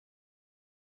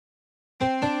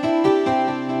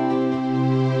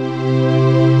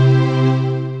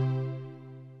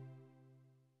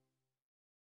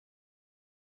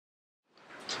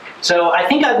So I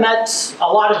think I've met a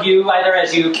lot of you either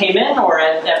as you came in or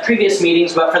at previous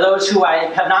meetings, but for those who I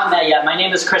have not met yet, my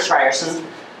name is Chris Ryerson.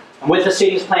 I'm with the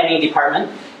city's planning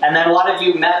department. And then a lot of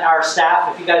you met our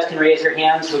staff. If you guys can raise your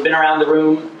hands who've been around the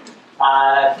room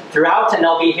throughout, and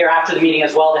they'll be here after the meeting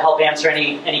as well to help answer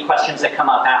any questions that come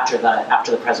up after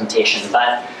the presentation.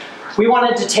 But we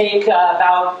wanted to take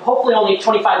about hopefully only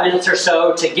 25 minutes or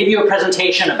so to give you a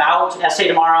presentation about SA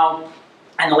Tomorrow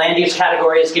and the land use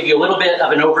categories, give you a little bit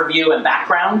of an overview and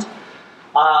background.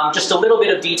 Just a little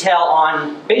bit of detail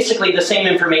on basically the same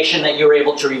information that you were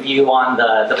able to review on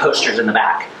the posters in the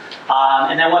back.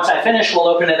 And then once I finish, we'll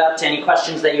open it up to any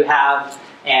questions that you have,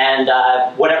 and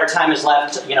whatever time is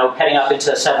left, heading up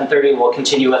into 7:30, we'll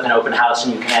continue with an open house,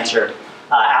 and you can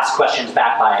ask questions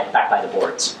back by the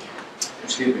boards.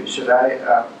 Excuse me, should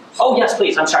I? Oh yes,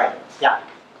 please. I'm sorry. Yeah.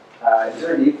 Is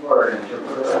there a need for an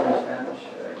interpreter in Spanish?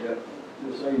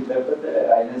 Yo soy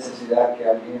intérprete. ¿Hay necesidad que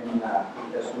alguien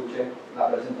escuche la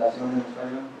presentación en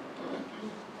español?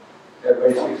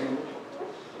 Everybody speaks English?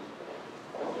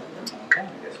 Okay.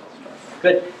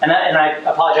 Good. And I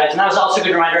apologize. And that was also a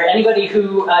good reminder. Anybody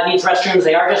who needs restrooms,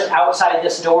 they are just outside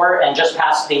this door and just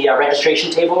past the registration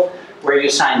table where you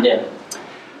signed in.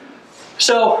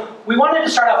 So we wanted to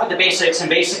start off with the basics and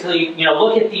basically,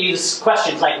 look at these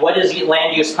questions like, what is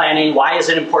land use planning? Why is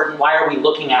it important? Why are we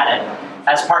looking at it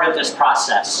as part of this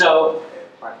process? So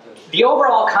the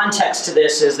overall context to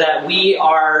this is that we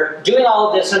are doing all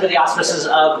of this under the auspices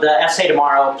of the SA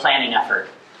Tomorrow planning effort.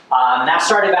 And that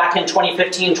started back in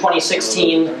 2015,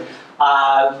 2016.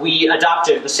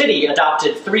 The city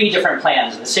adopted 3 different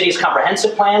plans. The city's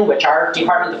comprehensive plan, which our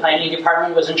department, the planning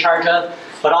department, was in charge of,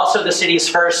 but also the city's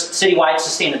first citywide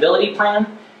sustainability plan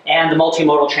and the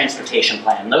multimodal transportation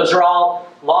plan. Those are all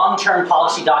long-term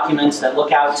policy documents that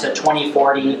look out to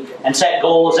 2040 and set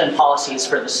goals and policies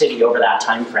for the city over that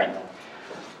time frame.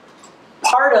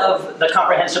 Part of the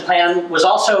comprehensive plan was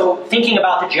also thinking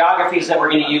about the geographies that we're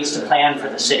going to use to plan for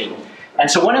the city. And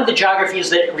so one of the geographies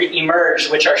that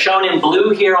emerged, which are shown in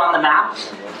blue here on the map,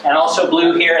 and also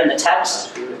blue here in the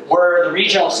text, were the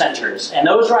regional centers. And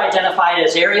those were identified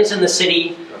as areas in the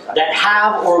city that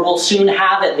have or will soon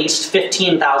have at least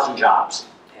 15,000 jobs.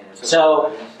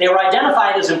 So they were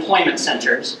identified as employment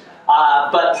centers,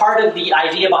 but part of the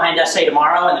idea behind SA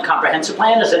Tomorrow and the comprehensive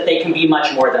plan is that they can be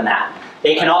much more than that.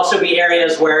 They can also be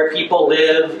areas where people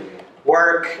live,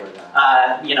 work,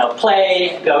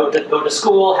 play, go to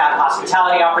school, have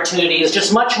hospitality opportunities,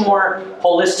 just much more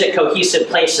holistic, cohesive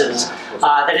places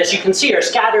that, as you can see, are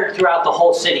scattered throughout the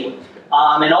whole city.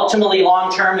 And ultimately,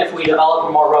 long-term, if we develop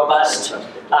a more robust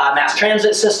mass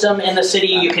transit system in the city,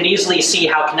 you can easily see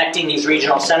how connecting these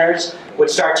regional centers would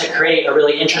start to create a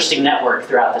really interesting network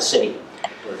throughout the city.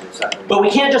 But we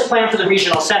can't just plan for the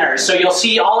regional centers. So you'll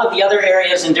see all of the other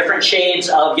areas in different shades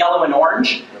of yellow and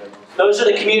orange. Those are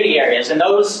the community areas, and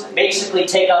those basically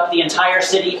take up the entire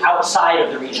city outside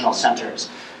of the regional centers.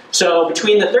 So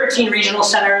between the 13 regional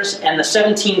centers and the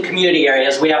 17 community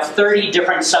areas, we have 30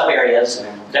 different sub-areas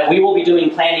that we will be doing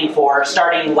planning for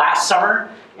starting last summer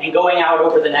and going out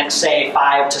over the next, say,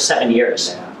 5 to 7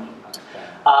 years.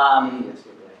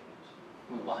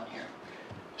 Move on here.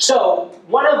 So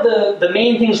one of the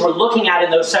main things we're looking at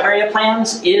in those sub-area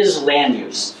plans is land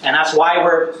use. And that's why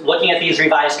we're looking at these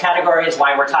revised categories,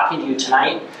 why we're talking to you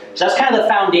tonight. So that's kind of the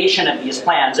foundation of these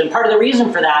plans. And part of the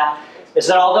reason for that is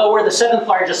that although we're the 7th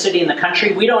largest city in the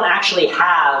country, we don't actually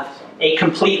have a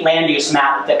complete land use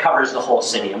map that covers the whole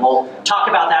city. And we'll talk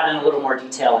about that in a little more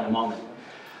detail in a moment.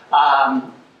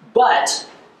 But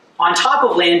on top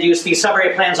of land use, these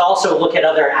sub-area plans also look at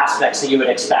other aspects that you would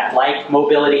expect, like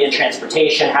mobility and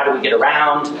transportation. How do we get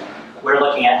around? We're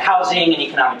looking at housing and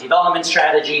economic development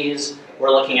strategies. We're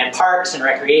looking at parks and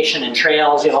recreation and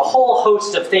trails. You have a whole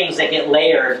host of things that get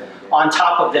layered on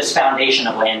top of this foundation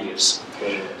of land use.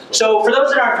 So for those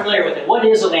that aren't familiar with it, what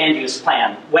is a land use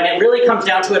plan? When it really comes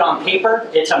down to it on paper,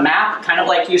 it's a map, kind of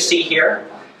like you see here,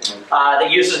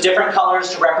 that uses different colors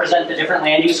to represent the different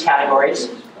land use categories.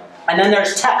 And then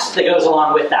there's text that goes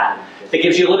along with that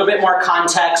gives you a little bit more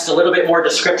context, a little bit more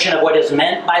description of what is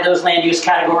meant by those land use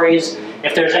categories.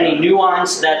 If there's any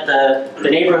nuance that the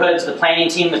neighborhoods, the planning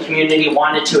team, the community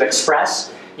wanted to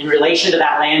express in relation to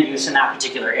that land use in that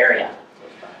particular area.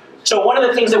 So one of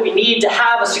the things that we need to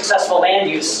have a successful land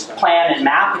use plan and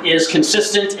map is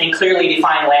consistent and clearly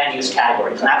defined land use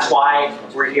categories. And that's why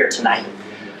we're here tonight.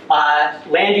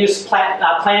 Land use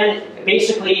plan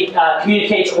basically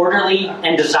communicates orderly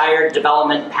and desired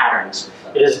development patterns.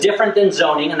 It is different than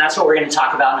zoning, and that's what we're going to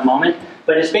talk about in a moment.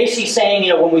 But it's basically saying,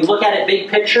 when we look at it big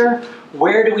picture,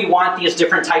 where do we want these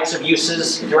different types of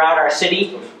uses throughout our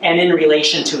city and in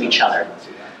relation to each other?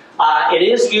 It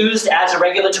is used as a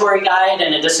regulatory guide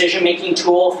and a decision-making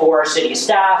tool for city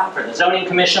staff, for the zoning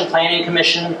commission, planning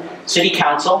commission, city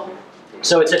council.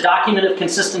 So it's a document of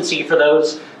consistency for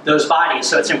those bodies,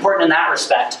 so it's important in that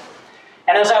respect.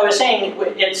 And as I was saying,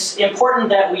 it's important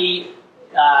that we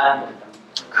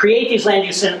create these land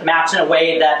use maps in a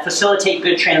way that facilitate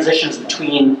good transitions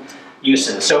between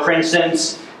uses. So for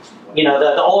instance,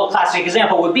 the old classic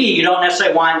example would be you don't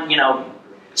necessarily want,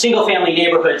 single-family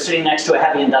neighborhood sitting next to a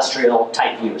heavy industrial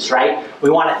type use, right? We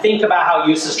want to think about how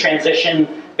uses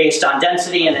transition based on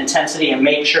density and intensity and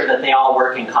make sure that they all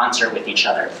work in concert with each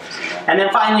other. And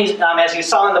then finally, as you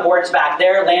saw on the boards back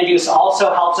there, land use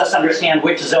also helps us understand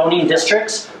which zoning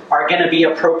districts are going to be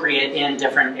appropriate in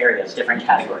different areas, different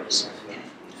categories.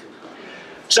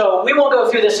 So we won't go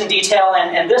through this in detail,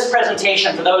 and this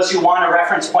presentation, for those who want a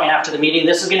reference point after the meeting,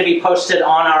 this is going to be posted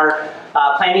on our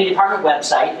planning department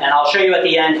website, and I'll show you at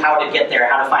the end how to get there,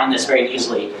 how to find this very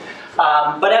easily.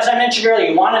 But as I mentioned earlier,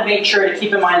 you want to make sure to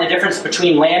keep in mind the difference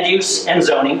between land use and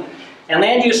zoning. And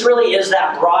land use really is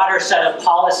that broader set of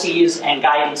policies and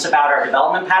guidance about our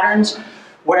development patterns,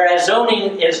 whereas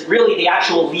zoning is really the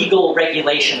actual legal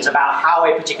regulations about how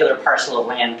a particular parcel of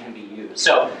land can be used.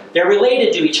 So they're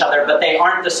related to each other, but they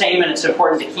aren't the same, and it's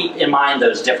important to keep in mind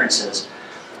those differences.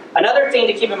 Another thing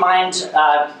to keep in mind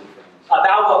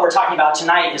about what we're talking about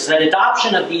tonight is that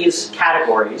adoption of these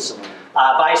categories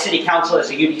by City Council as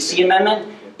a UDC amendment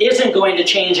isn't going to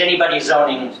change anybody's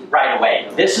zoning right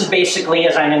away. This is basically,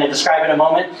 as I'm going to describe in a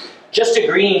moment, just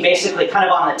agreeing basically kind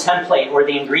of on the template or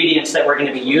the ingredients that we're going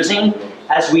to be using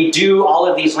as we do all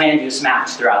of these land use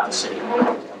maps throughout the city.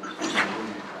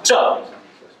 So,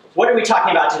 what are we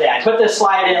talking about today? I put this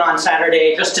slide in on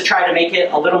Saturday just to try to make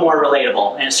it a little more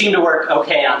relatable, and it seemed to work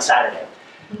okay on Saturday.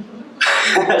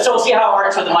 So we'll see how it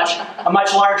works with a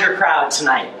much larger crowd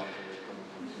tonight.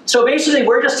 So basically,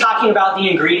 we're just talking about the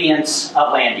ingredients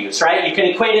of land use, right? You can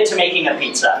equate it to making a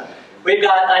pizza. We've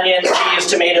got onions, cheese,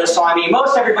 tomatoes, salami.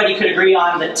 Most everybody could agree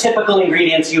on the typical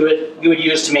ingredients you would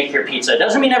use to make your pizza. It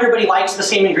doesn't mean everybody likes the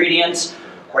same ingredients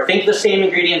or think the same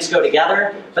ingredients go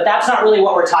together, but that's not really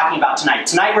what we're talking about tonight.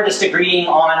 Tonight we're just agreeing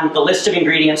on the list of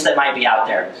ingredients that might be out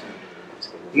there.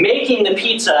 Making the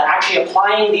pizza, actually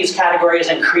applying these categories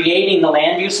and creating the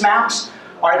land use maps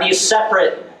are these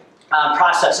separate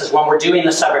processes when we're doing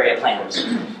the sub-area plans.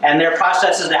 And they're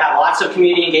processes that have lots of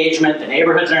community engagement, the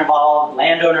neighborhoods are involved,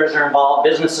 landowners are involved,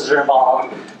 businesses are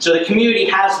involved. So the community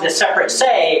has this separate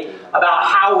say about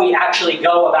how we actually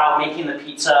go about making the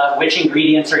pizza, which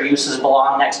ingredients or uses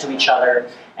belong next to each other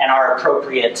and are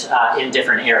appropriate in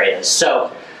different areas. So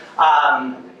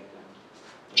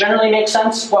generally makes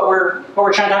sense what we're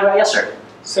trying to talk about? Yes, sir.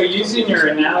 So using your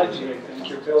analogy, I think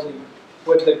you're building,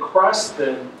 would the crust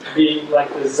then be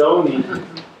like the zoning,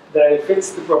 that if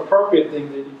it's the appropriate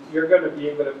thing, that you're going to be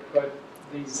able to put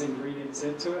these ingredients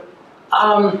into it?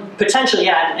 Potentially,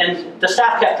 yeah, and the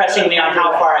staff kept pressing me on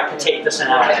how far I could take this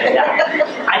analogy.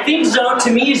 Yeah. I think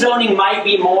to me, zoning might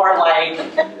be more like,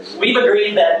 we've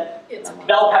agreed that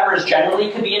bell peppers generally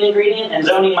could be an ingredient, and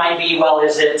zoning might be, well,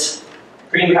 is it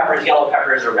green peppers, yellow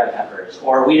peppers, or red peppers?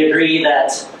 Or we agree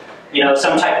that,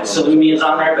 some type of salumi is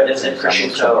on there, but is it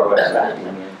prosciutto or whatever?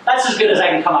 That's as good as I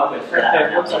can come up with for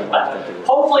that. But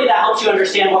hopefully that helps you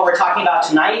understand what we're talking about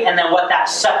tonight, and then what that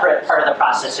separate part of the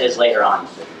process is later on.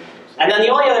 And then the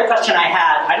only other question I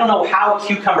had, I don't know how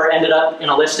cucumber ended up in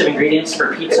a list of ingredients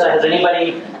for pizza. Has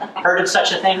anybody heard of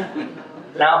such a thing?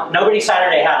 No? Nobody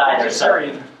Saturday had either, so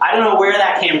I don't know where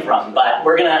that came from, but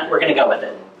we're gonna go with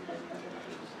it.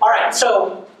 All right,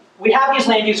 so we have these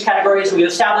land use categories. We've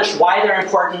established why they're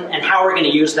important and how we're going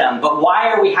to use them, but why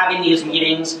are we having these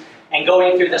meetings and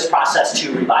going through this process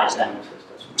to revise them?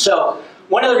 So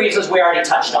one of the reasons we already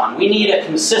touched on, we need a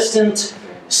consistent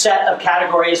set of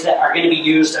categories that are going to be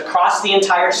used across the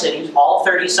entire city, all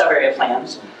 30 sub-area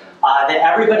plans, that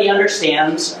everybody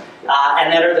understands,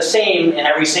 and that are the same in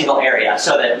every single area,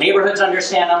 so that neighborhoods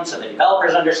understand them, so that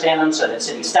developers understand them, so that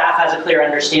city staff has a clear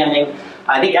understanding.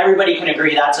 I think everybody can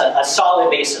agree that's a solid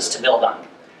basis to build on.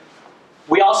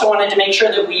 We also wanted to make sure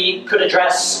that we could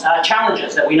address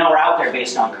challenges that we know are out there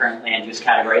based on current land use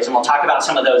categories, and we'll talk about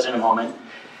some of those in a moment.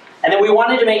 And then we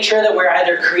wanted to make sure that we're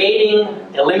either creating,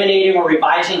 eliminating, or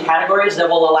revising categories that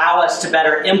will allow us to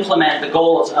better implement the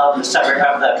goals of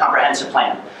the comprehensive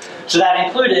plan. So that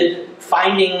included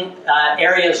finding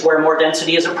areas where more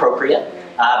density is appropriate,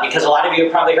 because a lot of you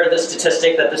have probably heard the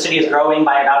statistic that the city is growing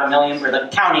by about 1 million, or the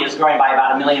county is growing by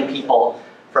about 1 million people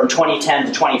from 2010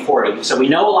 to 2040. So we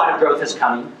know a lot of growth is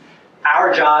coming.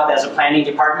 Our job as a planning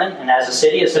department and as a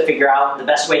city is to figure out the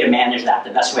best way to manage that,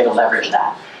 the best way to leverage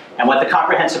that. And what the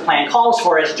comprehensive plan calls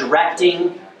for is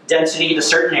directing density to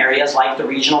certain areas like the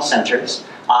regional centers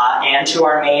and to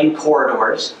our main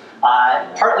corridors,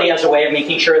 partly as a way of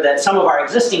making sure that some of our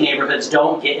existing neighborhoods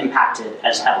don't get impacted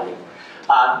as heavily.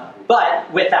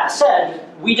 But with that said,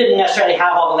 we didn't necessarily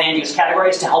have all the land use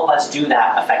categories to help us do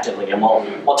that effectively, and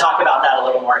we'll talk about that a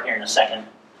little more here in a second.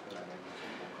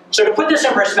 So to put this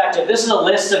in perspective, this is a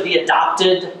list of the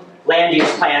adopted land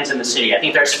use plans in the city. I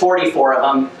think there's 44 of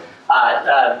them.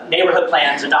 Neighborhood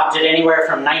plans adopted anywhere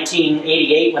from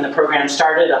 1988 when the program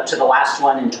started up to the last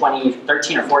one in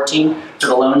 2013 or 14 for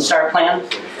the Lone Star plan.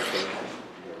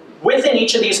 Within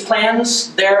each of these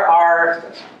plans, there are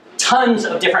tons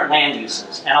of different land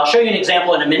uses. And I'll show you an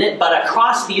example in a minute, but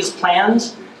across these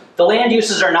plans, the land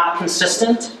uses are not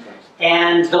consistent,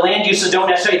 and the land uses don't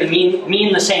necessarily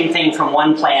mean the same thing from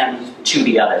one plan to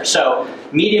the other. So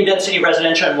medium density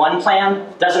residential in one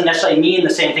plan doesn't necessarily mean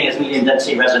the same thing as medium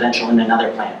density residential in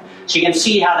another plan. So you can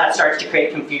see how that starts to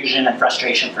create confusion and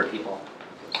frustration for people.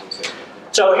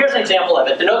 So here's an example of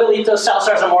it. The Nogalitos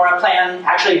Salsar Zamora plan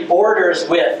actually borders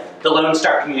with the Lone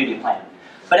Star community plan.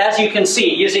 But as you can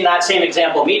see, using that same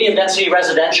example, medium density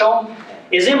residential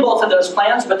is in both of those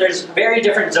plans, but there's very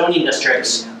different zoning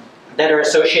districts that are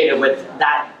associated with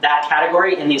that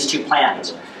category in these two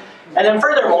plans. And then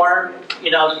furthermore,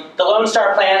 you know, the Lone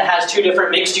Star plan has two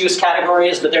different mixed use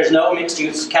categories, but there's no mixed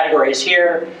use categories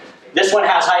here. This one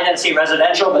has high density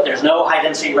residential, but there's no high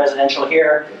density residential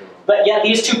here. But yet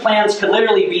these two plans could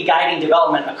literally be guiding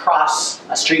development across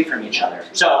a street from each other.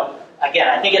 So again,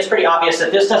 I think it's pretty obvious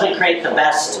that this doesn't create the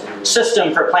best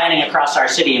system for planning across our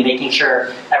city and making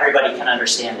sure everybody can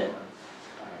understand it.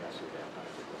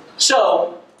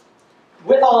 So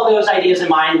with all of those ideas in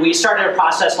mind, we started a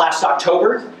process last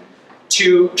October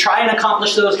to try and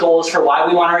accomplish those goals for why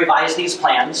we want to revise these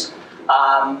plans.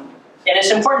 And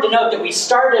it's important to note that we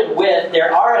started with,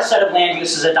 there are a set of land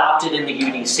uses adopted in the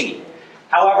UDC.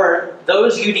 However,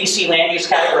 those UDC land use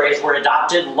categories were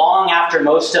adopted long after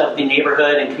most of the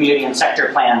neighborhood and community and sector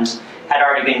plans had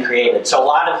already been created. So a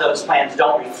lot of those plans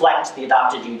don't reflect the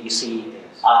adopted UDC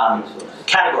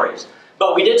categories.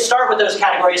 But we did start with those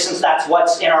categories since that's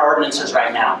what's in our ordinances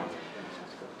right now.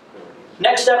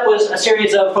 Next up was a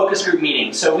series of focus group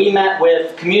meetings. So we met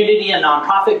with community and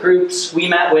nonprofit groups. We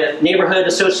met with neighborhood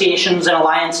associations and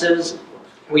alliances.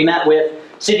 We met with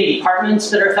city departments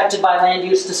that are affected by land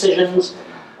use decisions,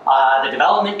 the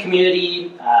development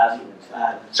community,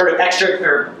 sort of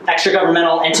extra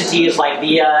governmental entities like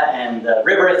VIA and the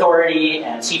River Authority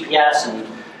and CPS and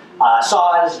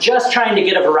SAWS, just trying to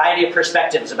get a variety of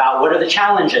perspectives about what are the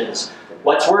challenges,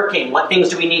 what's working, what things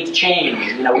do we need to change.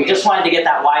 You know, we just wanted to get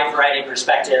that wide variety of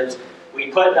perspectives.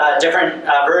 We put different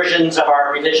versions of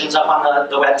our revisions up on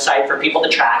the website for people to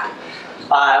track.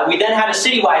 We then had a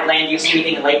citywide land use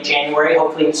meeting in late January.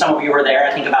 Hopefully some of you were there.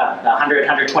 I think about 100,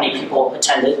 120 people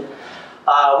attended.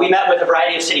 We met with a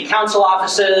variety of city council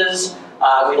offices.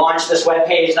 We launched this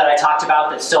webpage that I talked about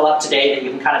that's still up to date, that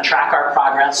you can kind of track our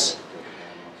progress.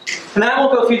 And I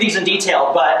won't go through these in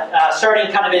detail, but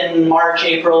starting kind of in March,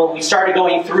 April, we started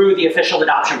going through the official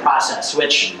adoption process,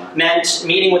 which meant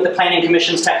meeting with the Planning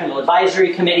Commission's Technical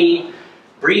Advisory Committee,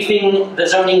 briefing the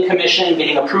Zoning Commission,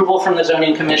 getting approval from the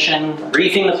Zoning Commission,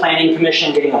 briefing the Planning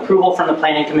Commission, getting approval from the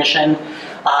Planning Commission.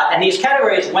 And these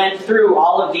categories went through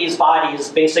all of these bodies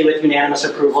basically with unanimous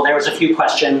approval. There was a few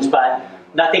questions, but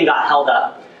nothing got held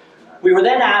up. We were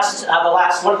then asked,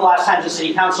 one of the last times the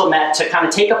City Council met, to kind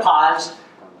of take a pause,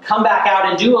 come back out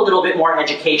and do a little bit more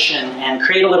education and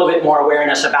create a little bit more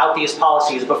awareness about these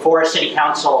policies before City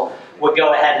Council would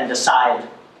go ahead and decide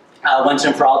once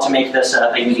and for all to make this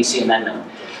a UDC amendment.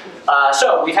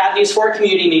 So we've had these 4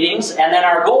 community meetings, and then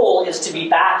our goal is to be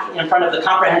back in front of the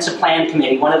Comprehensive Plan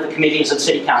Committee, one of the committees of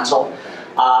City Council,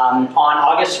 on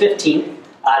August 15th,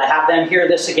 to have them hear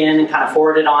this again and kind of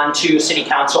forward it on to City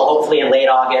Council, hopefully in late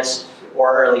August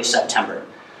or early September.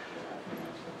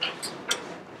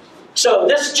 So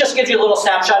this just gives you a little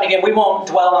snapshot. Again, we won't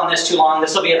dwell on this too long.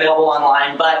 This will be available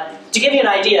online. But to give you an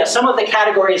idea, some of the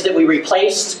categories that we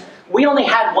replaced, we only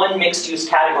had one mixed-use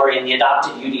category in the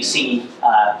adopted UDC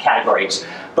categories.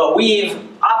 But we've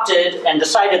opted and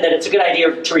decided that it's a good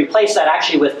idea to replace that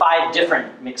actually with 5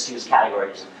 different mixed-use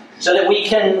categories, so that we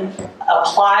can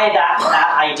apply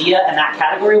that idea and that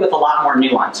category with a lot more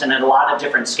nuance and at a lot of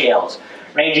different scales,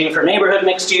 ranging from neighborhood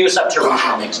mixed-use up to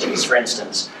regional mixed-use, for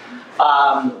instance.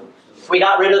 We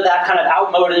got rid of that kind of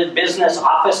outmoded business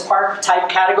office park type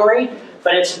category,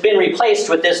 but it's been replaced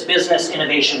with this business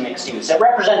innovation mixed use. It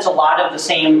represents a lot of the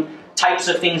same types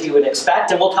of things you would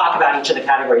expect, and we'll talk about each of the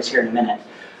categories here in a minute.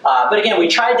 But again, we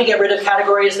tried to get rid of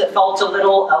categories that felt a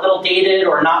little dated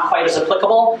or not quite as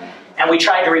applicable, and we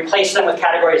tried to replace them with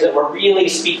categories that were really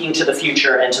speaking to the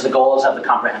future and to the goals of the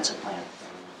comprehensive plan.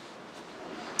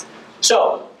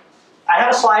 So, I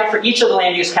have a slide for each of the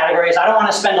land use categories. I don't want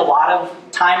to spend a lot of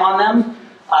time on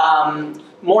them.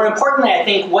 More importantly, I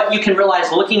think what you can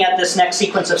realize looking at this next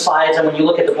sequence of slides and when you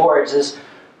look at the boards is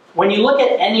when you look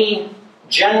at any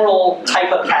general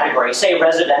type of category, say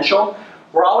residential,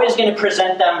 we're always going to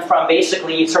present them from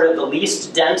basically sort of the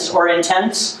least dense or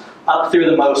intense up through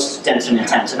the most dense and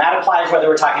intense. And that applies whether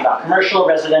we're talking about commercial,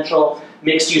 residential,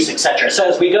 mixed use, etc. So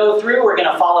as we go through, we're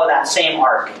going to follow that same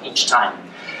arc each time.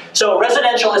 So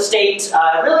residential estate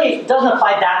really doesn't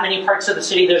apply that many parts of the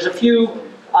city. There's a few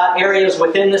areas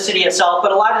within the city itself,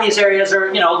 but a lot of these areas are,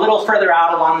 a little further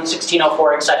out along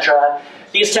 1604, etc.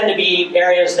 These tend to be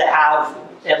areas that have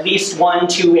at least 1,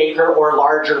 2 acre or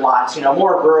larger lots,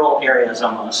 more rural areas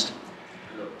almost.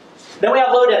 Then we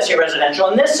have low density residential,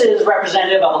 and this is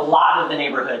representative of a lot of the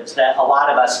neighborhoods that a lot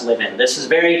of us live in. This is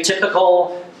very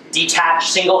typical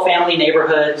detached single family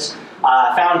neighborhoods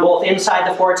found both inside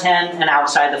the 410 and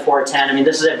outside the 410. I mean,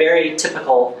 this is a very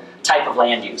typical type of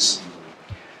land use.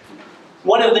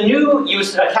 One of the new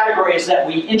categories that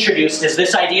we introduced is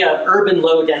this idea of urban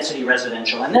low-density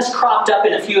residential. And this cropped up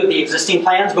in a few of the existing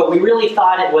plans, but we really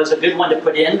thought it was a good one to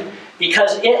put in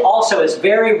because it also is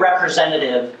very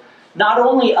representative not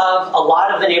only of a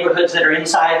lot of the neighborhoods that are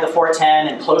inside the 410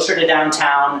 and closer to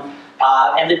downtown,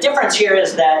 and the difference here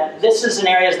is that this is in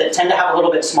areas that tend to have a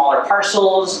little bit smaller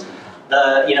parcels.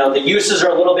 The uses are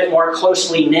a little bit more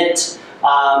closely knit.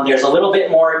 There's a little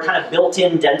bit more kind of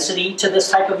built-in density to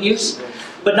this type of use.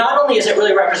 But not only is it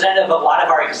really representative of a lot of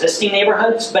our existing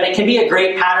neighborhoods, but it can be a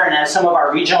great pattern as some of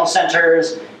our regional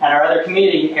centers and our other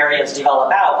community areas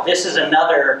develop out. This is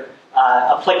another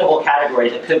applicable category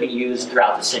that could be used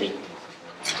throughout the city.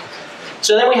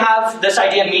 So then we have this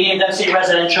idea of medium density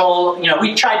residential.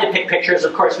 We tried to pick pictures.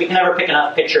 Of course, we can never pick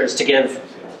enough pictures to give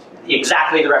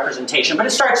exactly the representation, but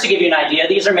it starts to give you an idea.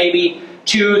 These are maybe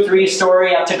 2,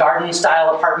 3-story up to garden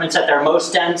style apartments at their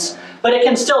most dense, but it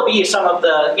can still be some of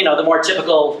the, the more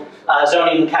typical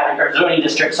zoning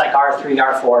districts like R3,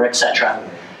 R4, etc.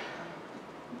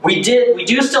 We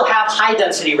do still have high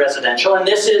density residential, and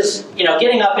this is,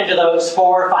 getting up into those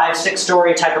 4, 5,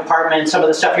 6-story type apartments, some of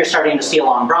the stuff you're starting to see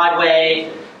along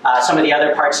Broadway, some of the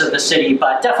other parts of the city,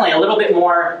 but definitely a little bit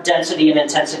more density and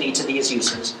intensity to these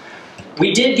uses.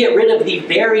 We did get rid of the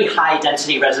very high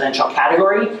density residential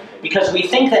category because we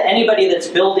think that anybody that's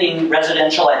building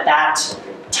residential at that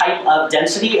type of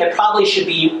density, it probably should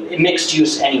be mixed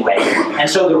use anyway. And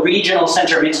so the regional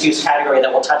center mixed use category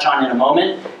that we'll touch on in a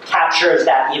moment captures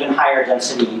that even higher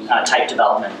density type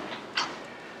development.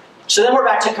 So then we're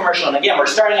back to commercial, and again, we're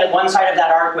starting at one side of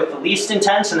that arc with the least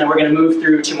intense, and then we're going to move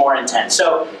through to more intense.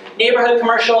 So neighborhood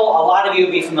commercial, a lot of you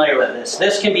will be familiar with this.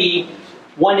 This can be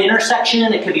one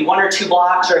intersection, it could be 1 or 2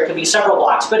 blocks, or it could be several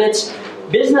blocks, but it's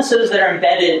businesses that are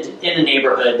embedded in a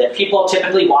neighborhood that people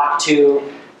typically walk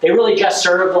to. They really just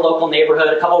serve the local neighborhood,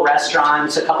 a couple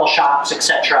restaurants, a couple shops,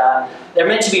 etc. They're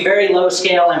meant to be very low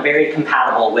scale and very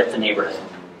compatible with the neighborhood.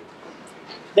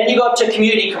 Then you go up to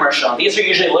community commercial. These are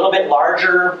usually a little bit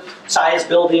larger size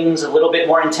buildings, a little bit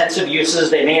more intensive uses.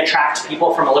 They may attract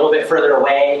people from a little bit further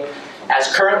away.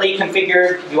 As currently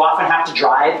configured, you often have to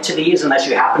drive to these unless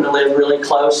you happen to live really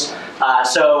close.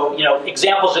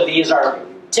 Examples of these are,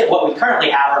 what we currently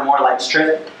have are more like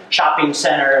strip shopping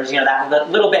centers,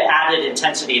 that little bit added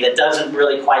intensity that doesn't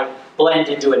really quite blend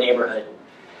into a neighborhood.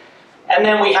 And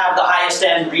then we have the highest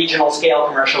end regional scale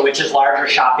commercial, which is larger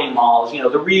shopping malls,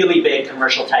 the really big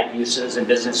commercial type uses and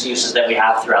business uses that we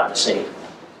have throughout the city.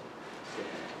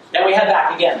 Then we head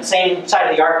back again, same side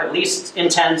of the arc, at least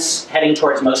intense, heading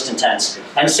towards most intense.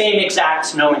 And same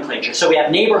exact nomenclature. So we have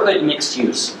neighborhood mixed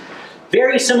use.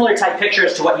 Very similar type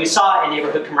pictures to what you saw in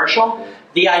neighborhood commercial.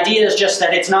 The idea is just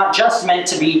that it's not just meant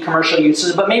to be commercial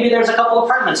uses, but maybe there's a couple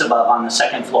apartments above on the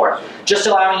second floor, just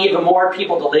allowing even more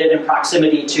people to live in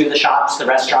proximity to the shops, the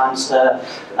restaurants, the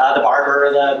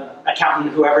barber, the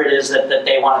accountant, whoever it is that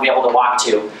they want to be able to walk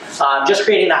to. Just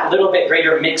creating that little bit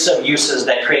greater mix of uses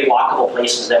that create walkable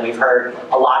places that we've heard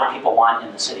a lot of people want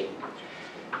in the city.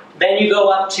 Then you go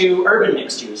up to urban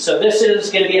mixed use. So this is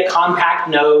going to be a compact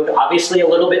node, obviously a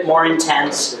little bit more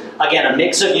intense. Again, a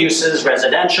mix of uses,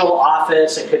 residential,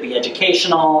 office, it could be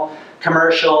educational,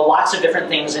 commercial, lots of different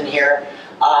things in here.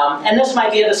 And this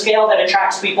might be at a scale that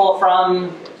attracts people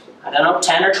from,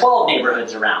 10 or 12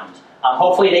 neighborhoods around.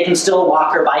 Hopefully they can still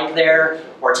walk or bike there,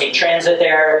 or take transit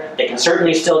there. They can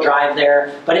certainly still drive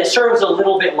there, but it serves a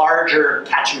little bit larger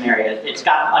catchment area. It's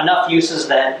got enough uses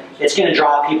that it's going to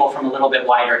draw people from a little bit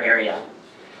wider area.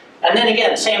 And then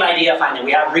again, same idea finally.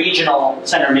 We have regional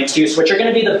center mixed use, which are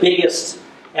going to be the biggest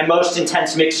and most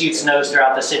intense mixed-use nodes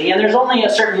throughout the city. And there's only a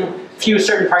few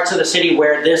certain parts of the city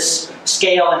where this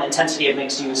scale and intensity of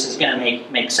mixed use is going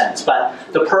to make sense. But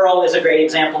the Pearl is a great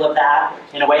example of that.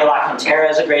 In a way, La Cantera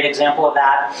is a great example of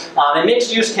that. And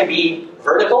mixed use can be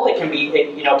vertical. It can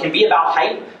be about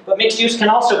height, but mixed use can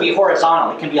also be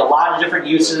horizontal. It can be a lot of different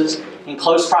uses in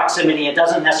close proximity. It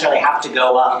doesn't necessarily have to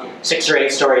go up 6 or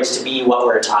 8 stories to be what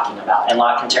we're talking about. And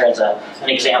La Cantera is an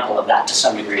example of that to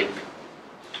some degree.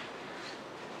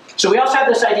 So we also have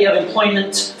this idea of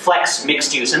employment flex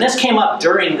mixed use, and this came up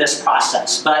during this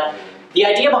process. But the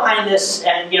idea behind this,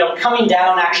 and coming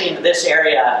down actually into this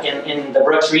area in the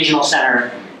Brooks Regional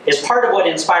Center, is part of what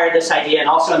inspired this idea, and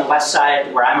also in the West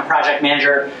Side, where I'm a project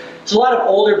manager. There's a lot of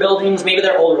older buildings, maybe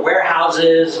they're older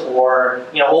warehouses or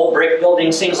old brick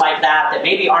buildings, things like that, that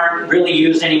maybe aren't really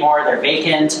used anymore, they're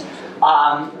vacant.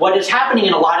 What is happening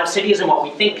in a lot of cities, and what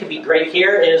we think could be great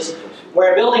here, is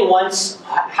where a building once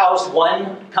housed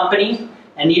one company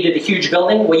and needed a huge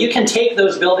building, well, you can take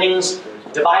those buildings,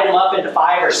 divide them up into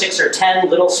 5 or 6 or 10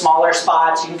 little smaller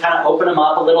spots. You can kind of open them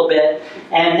up a little bit.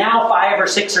 And now 5 or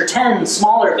 6 or 10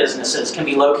 smaller businesses can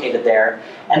be located there.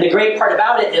 And the great part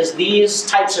about it is these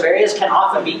types of areas can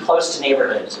often be close to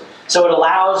neighborhoods. So it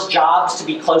allows jobs to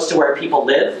be close to where people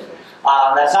live.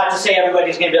 That's not to say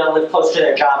everybody's going to be able to live close to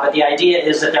their job, but the idea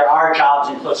is that there are jobs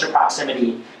in closer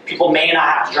proximity. People may not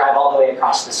have to drive all the way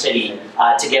across the city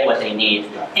to get what they need.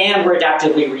 And we're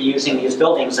adaptively reusing these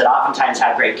buildings that oftentimes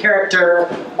have great character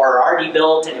or are already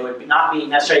built, and it would not be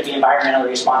necessarily be environmentally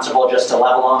responsible just to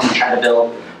level them and try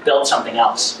to build something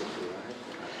else.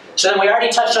 So then we already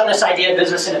touched on this idea of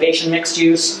business innovation mixed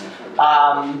use.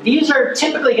 These are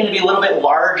typically going to be a little bit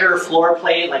larger floor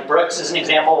plate, like Brooks is an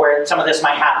example where some of this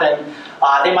might happen.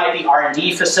 They might be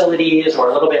R&D facilities or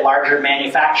a little bit larger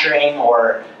manufacturing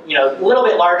or a little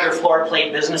bit larger floor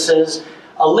plate businesses,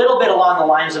 a little bit along the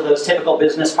lines of those typical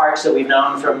business parks that we've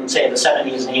known from, say, the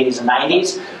 70s and 80s and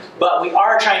 90s. But we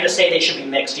are trying to say they should be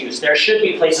mixed use. There should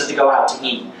be places to go out to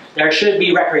eat. There should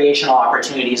be recreational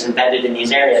opportunities embedded in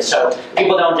these areas. So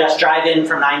people don't just drive in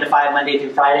from 9 to 5 Monday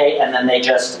through Friday and then they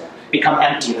just become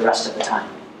empty the rest of the time.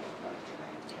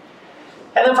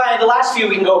 And then finally, the last few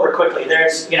we can go over quickly.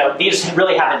 There's, these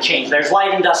really haven't changed. There's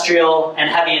light industrial and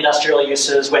heavy industrial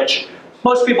uses, which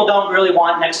most people don't really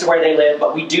want next to where they live,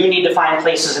 but we do need to find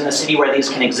places in the city where these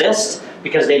can exist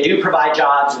because they do provide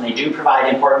jobs and they do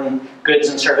provide important goods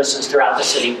and services throughout the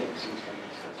city.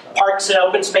 Parks and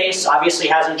open space obviously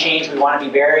hasn't changed. We want to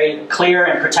be very clear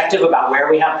and protective about where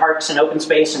we have parks and open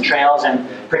space and trails and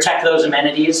protect those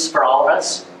amenities for all of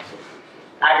us.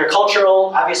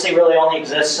 Agricultural obviously really only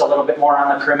exists a little bit more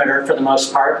on the perimeter for the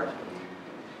most part.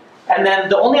 And then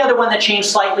the only other one that changed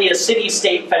slightly is city,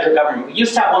 state, federal government. We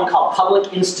used to have one called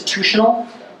public institutional,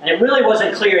 and it really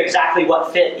wasn't clear exactly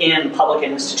what fit in public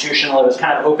and institutional. It was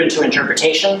kind of open to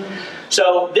interpretation.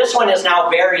 So this one is now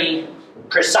very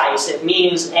precise. It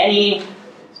means any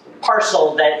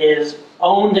parcel that is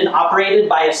owned and operated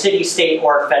by a city, state,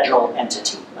 or federal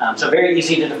entity. So very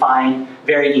easy to define,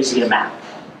 very easy to map.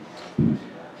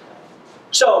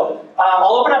 So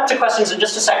I'll open up to questions in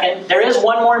just a second. There is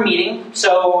one more meeting,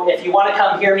 so if you want to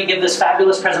come hear me give this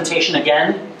fabulous presentation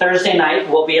again, Thursday night,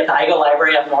 we'll be at the IGO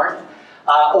Library up north.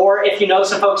 Or if you know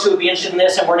some folks who would be interested in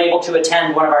this and weren't able to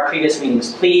attend one of our previous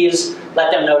meetings, please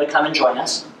let them know to come and join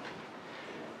us.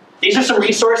 These are some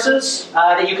resources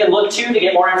that you can look to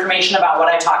get more information about what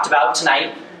I talked about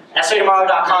tonight.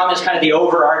 SAtomorrow.com is kind of the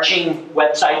overarching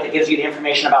website that gives you the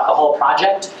information about the whole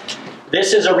project.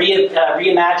 This is a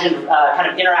reimagined kind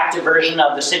of interactive version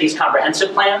of the city's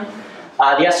comprehensive plan.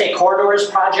 The SA Corridors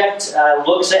project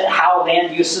looks at how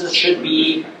land uses should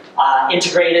be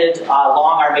integrated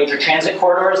along our major transit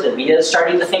corridors that VIA is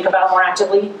starting to think about more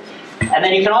actively. And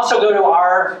then you can also go to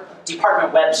our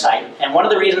department website. And one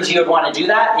of the reasons you would want to do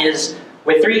that is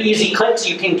with 3 easy clicks,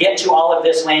 you can get to all of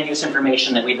this land use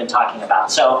information that we've been talking about.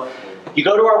 So you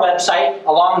go to our website.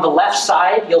 Along the left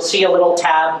side, you'll see a little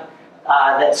tab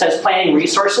that says Planning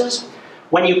Resources.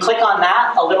 When you click on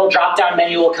that, a little drop-down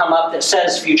menu will come up that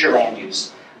says Future Land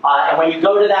Use. And when you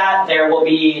go to that, there will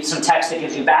be some text that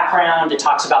gives you background. It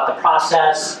talks about the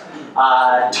process,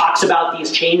 talks about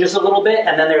these changes a little bit,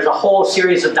 and then there's a whole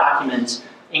series of documents,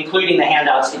 including the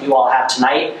handouts that you all have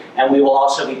tonight, and we will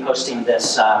also be posting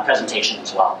this presentation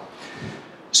as well.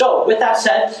 So with that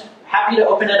said, happy to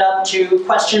open it up to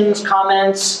questions,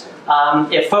 comments.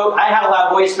 I have a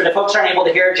loud voice, but if folks aren't able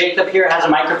to hear, Jacob here has a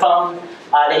microphone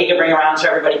that he can bring around so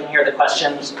everybody can hear the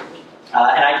questions.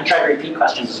 And I can try to repeat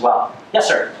questions as well. Yes,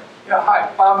 sir. Yeah,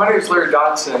 hi. My name is Larry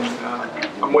Dodson.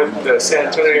 I'm with the San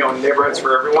Antonio Neighborhoods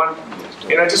for Everyone.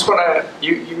 And I just want to,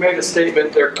 you made a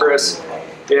statement there, Chris,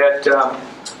 that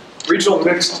regional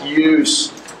mixed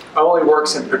use only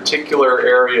works in particular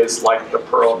areas like the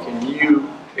Pearl. Can you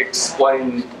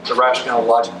explain the rationale and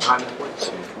logic behind it,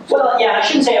 please? Well, yeah, I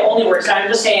shouldn't say it only works. I'm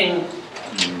just saying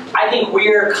I think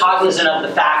we're cognizant of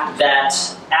the fact that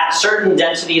at certain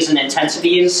densities and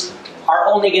intensities are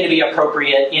only going to be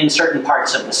appropriate in certain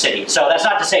parts of the city. So that's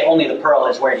not to say only the Pearl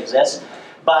is where it exists,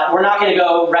 but we're not going to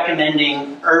go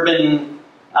recommending urban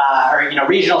or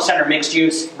regional center mixed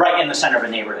use right in the center of a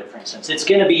neighborhood, for instance. It's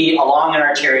going to be along an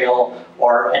arterial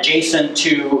or adjacent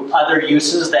to other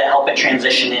uses that help it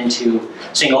transition into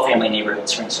single-family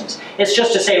neighborhoods, for instance. It's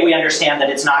just to say we understand that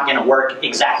it's not going to work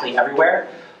exactly everywhere,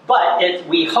 but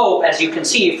we hope, as you can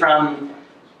see from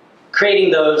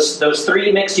creating those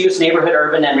three mixed-use, neighborhood,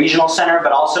 urban, and regional center,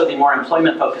 but also the more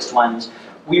employment-focused ones,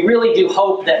 we really do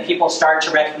hope that people start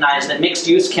to recognize that mixed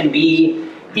use can be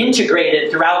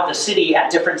integrated throughout the city at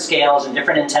different scales and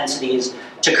different intensities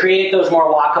to create those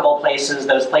more walkable places,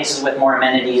 those places with more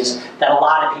amenities that a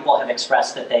lot of people have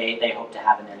expressed that they hope to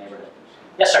have in their neighborhood.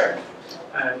 Yes, sir?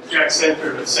 Jack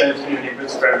Sanford with San Antonio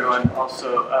Neighborhoods for Everyone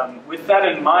also. With that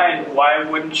in mind, why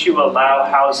wouldn't you allow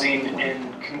housing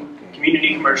in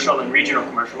community commercial and regional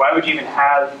commercial? Why would you even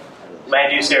have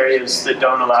land use areas that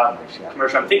don't allow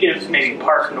commercial? I'm thinking of maybe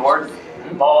Park North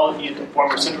Mall, the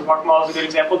former Central Park Mall is a good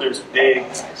example. There's big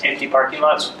empty parking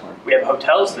lots. We have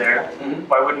hotels there.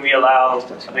 Why wouldn't we allow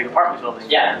a big apartment building?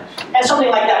 Yeah, and something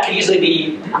like that could easily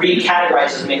be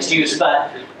recategorized as mixed use,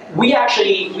 but we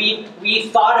actually, we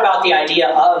thought about the idea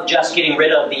of just getting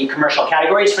rid of the commercial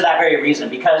categories for that very reason,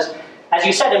 because as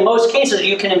you said, in most cases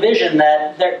you can envision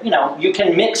that you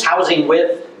can mix housing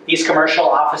with these commercial,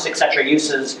 office, etc.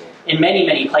 uses in many,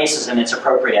 many places, and it's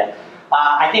appropriate.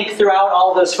 I think throughout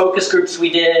all those focus groups we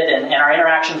did and our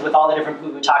interactions with all the different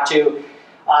people we talked to,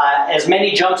 as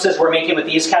many jumps as we're making with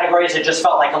these categories, it just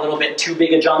felt like a little bit too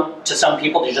big a jump to some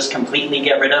people to just completely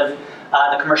get rid of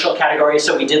the commercial categories,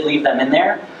 so we did leave them in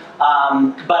there.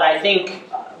 But I think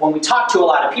when we talked to a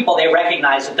lot of people, they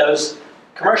recognize that those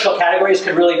commercial categories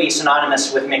could really be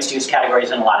synonymous with mixed-use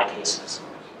categories in a lot of cases.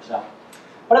 So,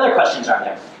 what other questions are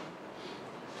there?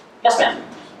 Yes, ma'am?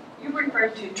 You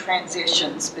referred to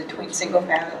transitions between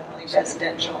single-family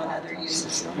residential and other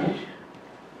uses.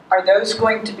 Are those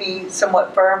going to be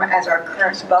somewhat firm as our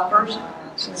current buffers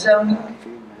zoning,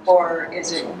 or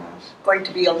is it going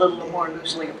to be a little more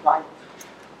loosely applied?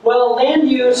 Well, land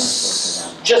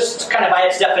use, just kind of by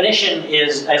its definition,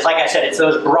 is like I said, it's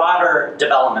those broader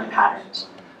development patterns.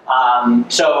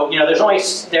 So there's only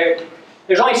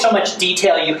so much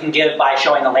detail you can give by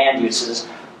showing the land uses.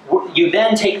 You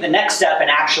then take the next step and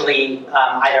actually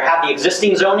either have the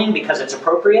existing zoning because it's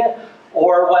appropriate,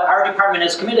 or what our department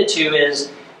is committed to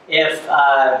is if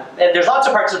there's lots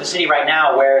of parts of the city right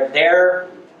now where their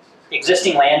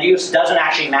existing land use doesn't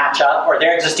actually match up, or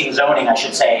their existing zoning, I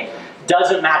should say,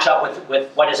 doesn't match up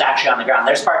with what is actually on the ground.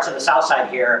 There's parts of the south side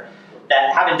here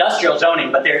that have industrial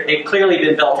zoning, but they've clearly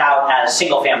been built out as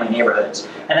single-family neighborhoods,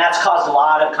 and that's caused a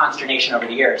lot of consternation over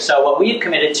the years. So what we've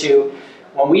committed to,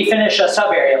 when we finish a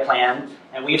sub-area plan,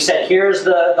 and we've said, here's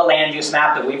the land use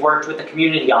map that we've worked with the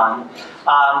community on,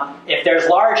 if there's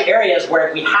large areas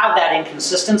where we have that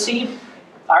inconsistency,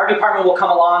 our department will come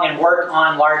along and work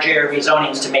on large area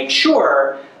rezonings to make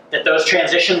sure that those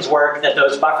transitions work, that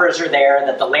those buffers are there,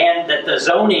 that the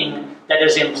zoning that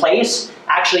is in place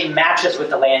actually matches with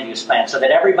the land use plan, so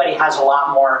that everybody has a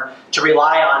lot more to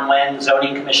rely on when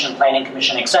zoning commission, planning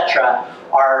commission, etc.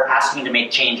 are asking to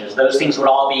make changes. Those things would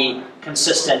all be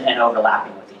consistent and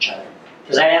overlapping with each other.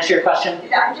 Does that answer your question?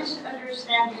 Did I just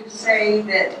understand you to say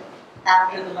that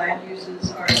after the land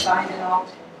uses are assigned and all,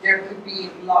 there could be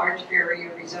large area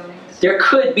rezonings? There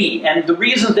could be, and the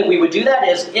reason that we would do that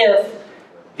is if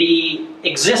the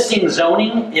existing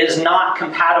zoning is not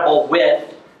compatible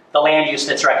with the land use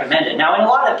that's recommended. Now, in a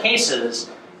lot of cases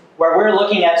where we're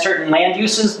looking at certain land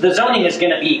uses, the zoning is going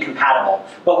to be compatible.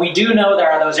 But we do know there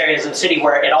are those areas of the city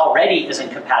where it already isn't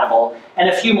compatible, and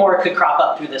a few more could crop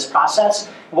up through this process.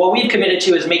 What we've committed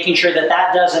to is making sure that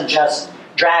that doesn't just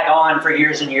drag on for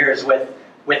years and years with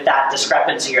that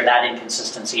discrepancy or that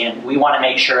inconsistency, and we want to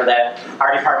make sure that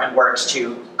our department works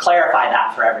to clarify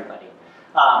that for everybody.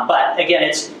 But again,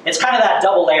 it's kind of that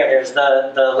double layer. There's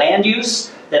the land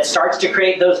use that starts to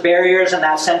create those barriers and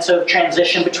that sense of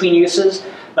transition between uses,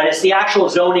 but it's the actual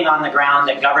zoning on the ground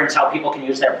that governs how people can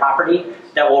use their property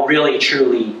that will really,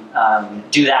 truly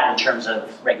do that in terms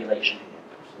of regulation.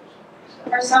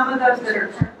 Are some of those that are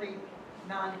currently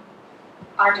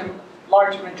aren't a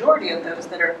large majority of those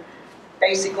that are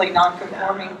basically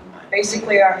non-conforming,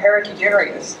 basically our heritage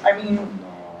areas? I mean,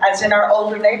 as in our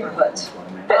older neighborhoods.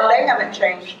 They haven't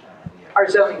changed our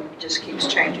zoning just keeps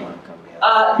changing?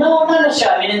 No, not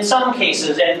necessarily. I mean, in some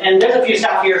cases, and there's a few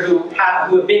staff here who have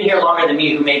been here longer than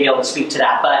me who may be able to speak to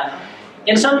that, but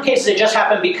in some cases it just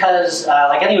happened because,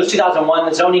 like I think it was 2001,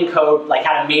 the zoning code like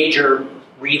had a major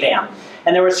revamp.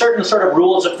 And there were certain sort of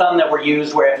rules of thumb that were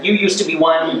used where if you used to be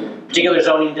one particular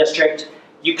zoning district,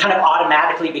 you kind of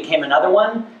automatically became another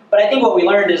one. But I think what we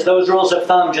learned is those rules of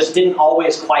thumb just didn't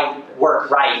always quite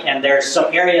work right. And there's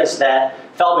some areas that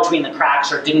fell between the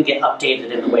cracks or didn't get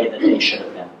updated in the way that they should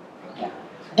have been. Yeah.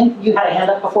 I think you had a hand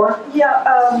up before? Yeah,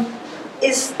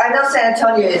 I know San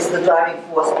Antonio is the driving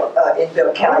force in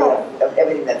Bill County of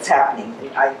everything that's happening.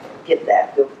 I get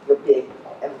that, the big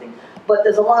everything. But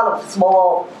there's a lot of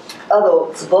small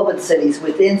other suburban cities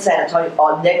within San Antonio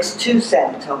or next to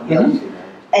San Antonio.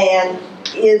 Mm-hmm. And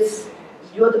is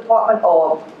your department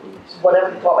or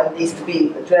whatever department needs to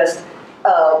be addressed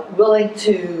willing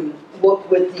to work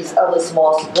with these other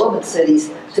small suburban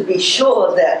cities to be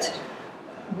sure that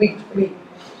we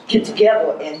get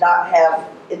together and not have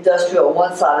industrial on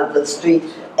one side of the street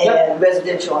and yep.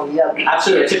 residential on the other?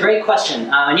 Absolutely, it's a great question.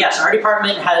 And yes, our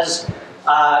department has,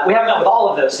 we haven't met with all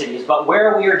of those cities, but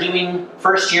where we are doing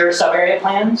first year sub-area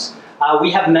plans,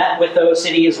 we have met with those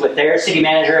cities, with their city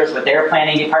managers, with their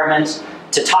planning departments,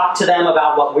 to talk to them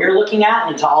about what we're looking at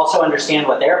and to also understand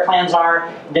what their plans are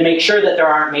and to make sure that there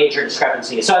aren't major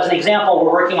discrepancies. So as an example,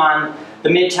 we're working on the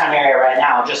Midtown area right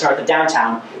now, just north of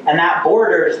downtown, and that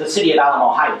borders the city of Alamo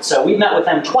Heights. So we've met with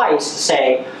them twice to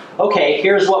say, okay,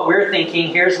 here's what we're thinking,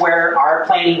 here's where our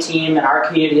planning team and our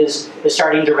community is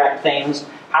starting to direct things.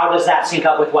 How does that sync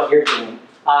up with what you're doing?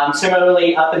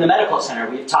 Similarly, up in the medical center,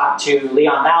 we've talked to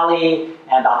Leon Valley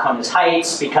and Balcones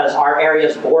Heights because our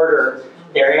areas border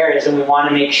their areas and we want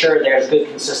to make sure there's good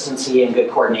consistency and good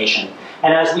coordination.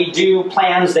 And as we do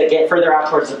plans that get further out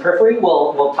towards the periphery,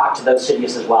 we'll talk to those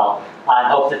cities as well and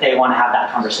hope that they want to have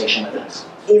that conversation with us.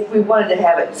 If we wanted to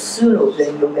have it sooner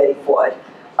than you're ready for it,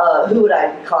 who would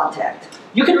I contact?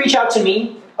 You can reach out to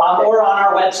me, or on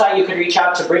our website you could reach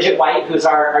out to Bridget White, who's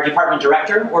our department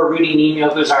director, or Rudy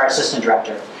Nino, who's our assistant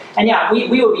director. And yeah, we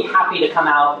would be happy to come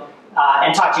out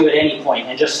and talk to you at any point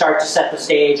and just start to set the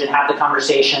stage and have the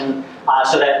conversation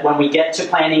so that when we get to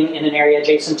planning in an area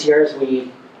adjacent to yours,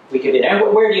 we could do that.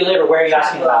 And where do you live, or where are you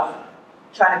asking about?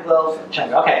 China Grove.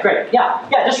 Okay, great. Yeah,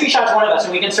 just reach out to one of us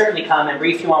and we can certainly come and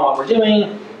brief you on what we're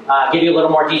doing, give you a little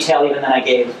more detail even than I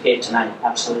gave tonight.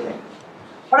 Absolutely.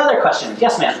 What other questions?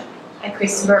 Yes, ma'am. I'm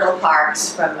Kristen Myrtle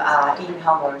Parks from Eden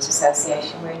Homeowners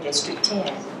Association. We're in District 10.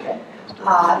 Okay.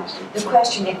 The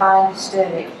question, if I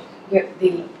understood it,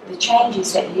 the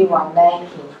changes that you are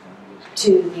making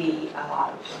to the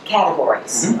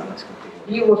categories,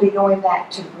 mm-hmm. you will be going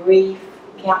back to brief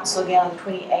council again on the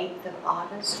 28th of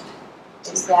August?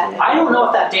 Is that? I don't know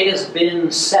if that date has been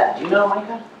set. Do you know,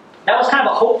 Micah? That was kind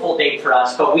of a hopeful date for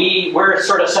us, but we're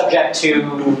sort of subject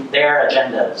to their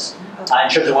agendas in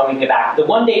terms of when we can get back. The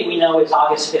one date we know is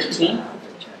August 15th,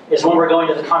 is when we're going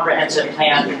to the Comprehensive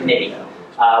Plan Committee,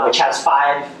 which has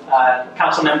 5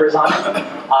 council members on it.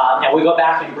 And we go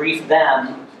back and brief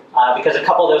them because a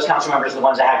couple of those council members are the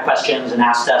ones that had questions and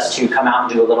asked us to come out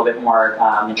and do a little bit more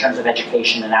in terms of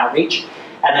education and outreach.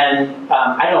 And then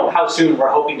I don't know how soon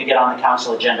we're hoping to get on the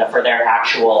council agenda for their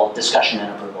actual discussion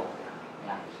and approval.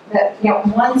 But, you know,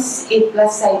 once,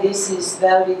 let's say this is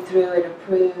voted through and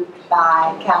approved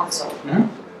by council, mm-hmm.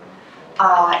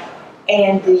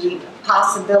 And the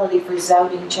possibility for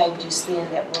zoning changes then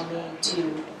that will need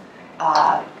to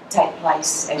take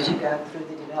place as you go through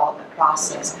the development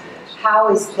process. How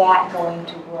is that going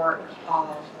to work?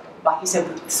 Like you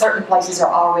said, certain places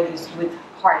are already with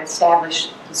hard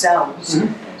established zones,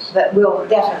 but will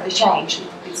definitely change,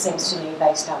 it seems to me,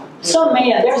 based on...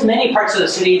 There's many parts of the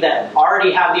city that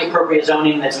already have the appropriate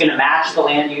zoning that's going to match the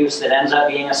land use that ends up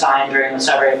being assigned during the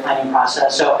sub-area planning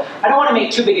process. So I don't want to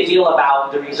make too big a deal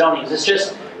about the rezonings. It's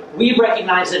just, we've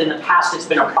recognized that in the past it's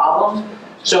been a problem.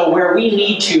 So where we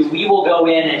need to, we will go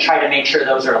in and try to make sure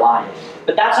those are aligned.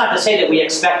 But that's not to say that we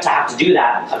expect to have to do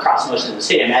that across most of the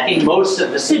city. I mean, I think most of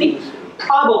the city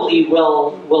probably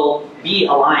will be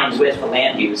aligned with the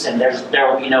land use, and there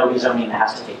will be no rezoning that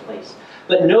has to take place.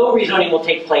 But no rezoning will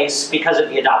take place because of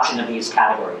the adoption of these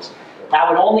categories. That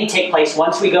would only take place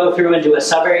once we go through and do a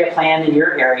sub-area plan in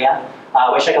your area,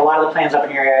 which like a lot of the plans up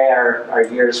in your area are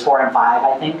years 4 and 5,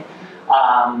 I think.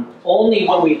 Only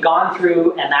when we've gone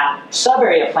through and that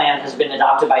sub-area plan has been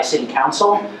adopted by City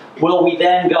Council will we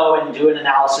then go and do an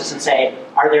analysis and say,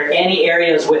 are there any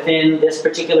areas within this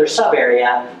particular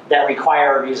sub-area that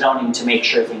require rezoning to make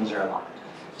sure things are aligned?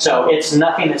 So it's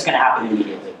nothing that's going to happen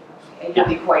immediately. And you'll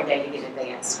be coordinating in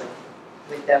advance with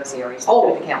with those areas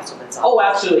Oh. through the council that's on? Oh,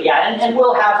 absolutely, yeah, and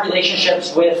we'll have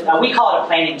relationships with, we call it a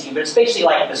planning team, but it's basically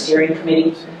like the steering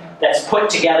committee that's put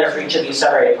together for each of these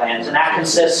sub-area plans, and that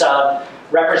consists of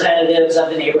representatives of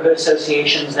the neighborhood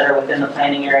associations that are within the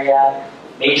planning area,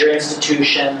 major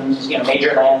institutions,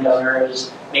 major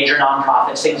landowners, major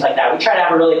nonprofits, things like that. We try to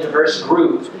have a really diverse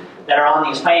group that are on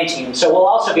these planning teams, so we'll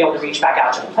also be able to reach back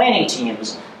out to the planning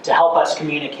teams to help us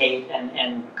communicate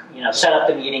and set up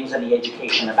the meetings and the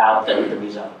education about the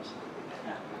rezones.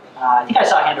 Yeah. I think I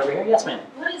saw a hand over here. Yes, ma'am.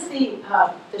 What is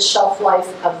the shelf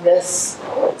life of this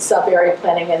sub-area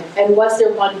planning, and was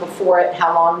there one before it?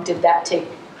 How long did that take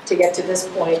to get to this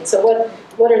point? So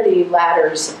what are the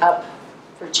ladders up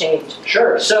for change?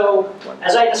 Sure. So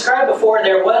as I described before,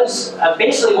 there was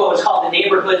basically what was called the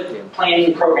neighborhood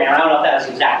planning program. I don't know if that's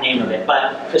the exact name of it,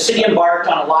 but the city embarked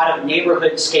on a lot of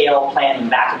neighborhood scale planning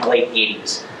back in the late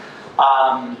 80s.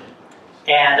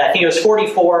 And I think it was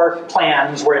 44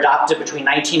 plans were adopted between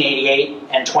 1988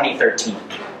 and 2013,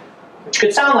 which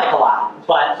could sound like a lot,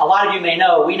 but a lot of you may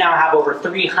know we now have over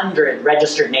 300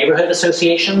 registered neighborhood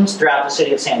associations throughout the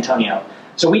city of San Antonio.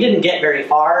 So we didn't get very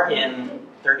far in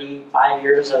 35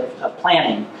 years of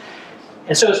planning.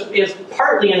 And so it's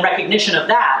partly in recognition of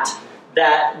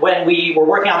that when we were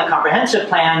working on the comprehensive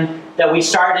plan, that we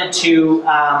started to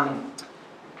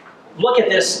look at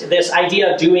this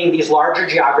idea of doing these larger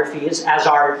geographies as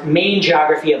our main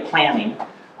geography of planning,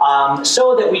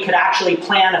 so that we could actually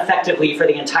plan effectively for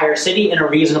the entire city in a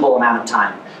reasonable amount of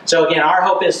time. So again, our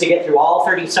hope is to get through all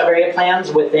 30 sub-area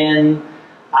plans within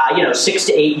 6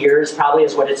 to 8 years, probably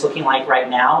is what it's looking like right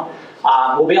now.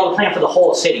 We'll be able to plan for the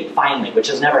whole city, finally, which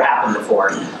has never happened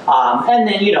before. And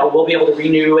then, we'll be able to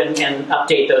renew and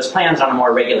update those plans on a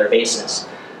more regular basis.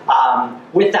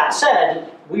 With that said,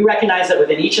 we recognize that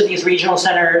within each of these regional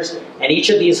centers and each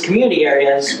of these community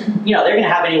areas, they're going to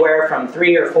have anywhere from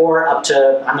 3 or 4 up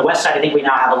to, on the west side, I think we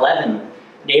now have 11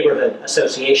 neighborhood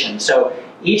associations. So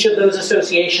each of those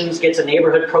associations gets a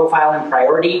neighborhood profile and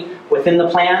priority within the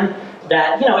plan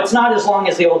that, it's not as long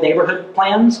as the old neighborhood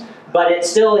plans, but it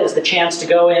still is the chance to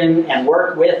go in and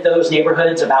work with those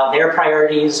neighborhoods about their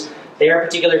priorities, their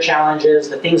particular challenges,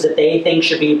 the things that they think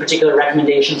should be particular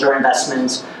recommendations or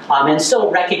investments, and still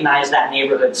recognize that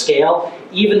neighborhood scale,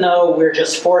 even though we're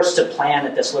just forced to plan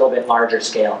at this little bit larger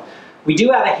scale. We do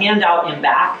have a handout in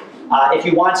back, if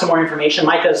you want some more information.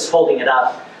 Micah's holding it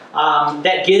up,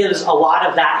 that gives a lot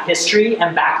of that history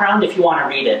and background if you want to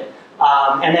read it.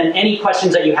 And then any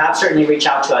questions that you have, certainly reach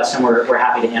out to us and we're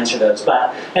happy to answer those.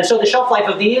 And so the shelf life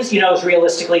of these, is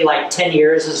realistically like 10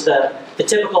 years is the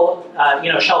typical,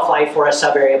 shelf life for a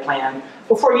sub-area plan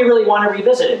before you really want to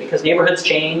revisit it, because neighborhoods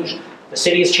change, the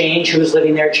cities change, who's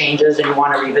living there changes, and you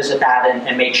want to revisit that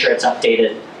and make sure it's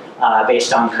updated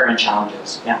based on current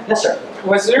challenges. Yeah, yes, sir.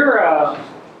 Was there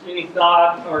any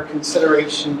thought or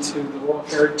consideration to the World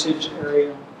Heritage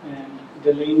area and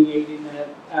delineating that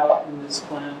out in this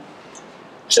plan?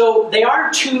 So they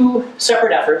are two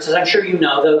separate efforts, as I'm sure you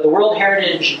know. The World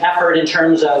Heritage effort in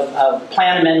terms of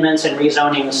plan amendments and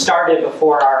rezoning started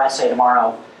before our SA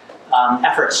Tomorrow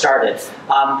effort started.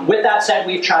 With that said,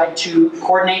 we've tried to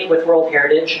coordinate with World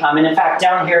Heritage. And in fact,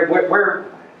 down here,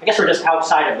 I guess we're just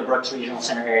outside of the Brooks Regional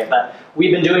Center area, but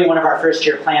we've been doing one of our first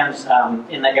year plans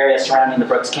in the area surrounding the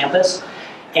Brooks campus.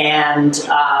 And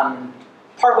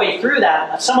partway through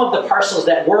that, some of the parcels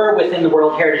that were within the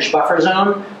World Heritage Buffer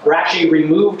Zone were actually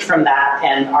removed from that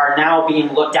and are now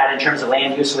being looked at in terms of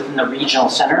land use within the regional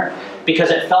center,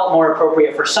 because it felt more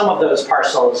appropriate for some of those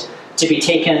parcels to be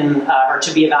taken or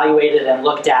to be evaluated and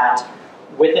looked at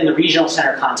within the regional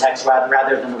center context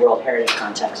rather than the World Heritage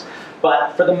context.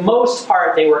 But for the most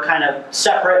part, they were kind of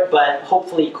separate but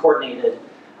hopefully coordinated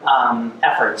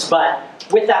efforts. But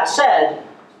with that said,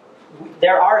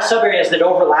 there are sub-areas that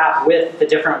overlap with the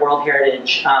different World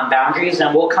Heritage boundaries,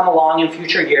 and we'll come along in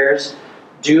future years,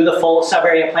 do the full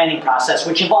sub-area planning process,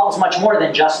 which involves much more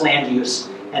than just land use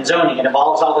and zoning. It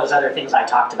involves all those other things I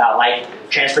talked about, like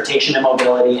transportation and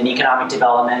mobility and economic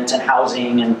development and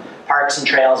housing and parks and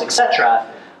trails,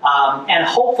 etc. And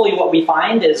hopefully what we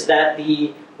find is that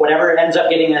whatever ends up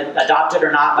getting adopted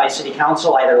or not by City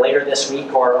Council, either later this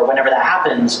week or whenever that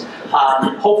happens,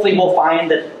 hopefully we'll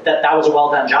find that was a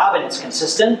well-done job and it's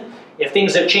consistent. If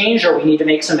things have changed or we need to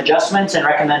make some adjustments and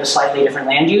recommend a slightly different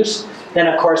land use, then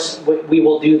of course we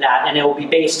will do that, and it will be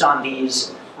based on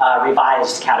these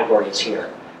revised categories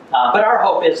here. But our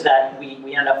hope is that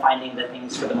we end up finding that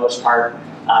things, for the most part,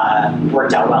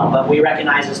 worked out well. But we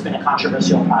recognize it's been a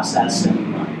controversial process,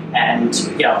 and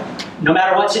no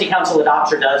matter what City Council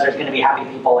adopts or does, there's going to be happy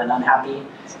people and unhappy.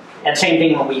 And same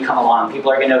thing when we come along.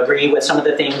 People are going to agree with some of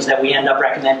the things that we end up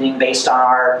recommending based on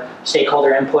our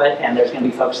stakeholder input, and there's going to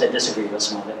be folks that disagree with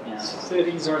some of it. You know.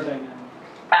 Cities are dynamic.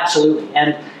 Absolutely.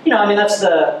 And, you know, I mean, that's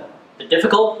the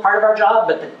difficult part of our job,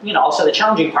 but, you know, also the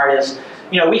challenging part is,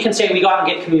 you know, we can say we go out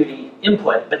and get community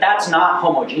input, but that's not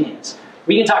homogeneous.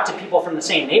 We can talk to people from the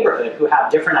same neighborhood who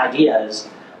have different ideas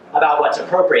about what's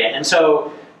appropriate. And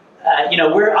so, you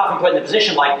know, we're often put in the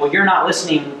position like, well, you're not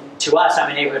listening to us.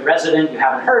 I'm a neighborhood resident. You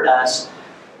haven't heard us.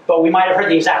 But we might have heard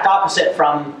the exact opposite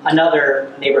from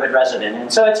another neighborhood resident.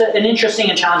 And so it's an interesting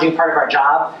and challenging part of our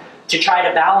job to try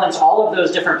to balance all of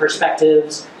those different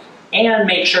perspectives and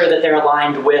make sure that they're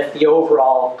aligned with the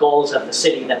overall goals of the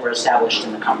city that were established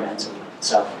in the comprehensive plan.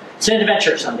 So it's an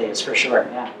adventure some days, for sure.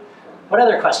 Yeah. What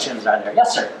other questions are there?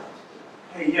 Yes, sir.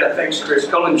 Hey, yeah, thanks, Chris.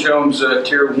 Cullen Jones,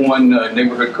 Tier 1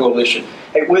 Neighborhood Coalition.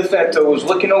 Hey, with that, though, I was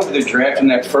looking over the draft in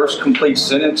that first complete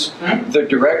sentence. Mm-hmm. The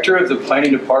director of the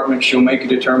planning department shall make a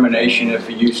determination if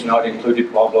a use not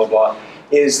included, blah, blah, blah.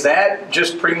 Is that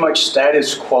just pretty much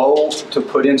status quo to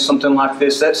put in something like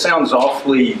this? That sounds sounds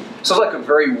like a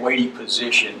very weighty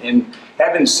position. And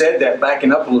having said that,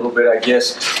 backing up a little bit, I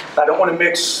guess, I don't want to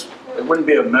mix, it wouldn't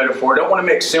be a metaphor, I don't want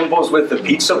to mix symbols with the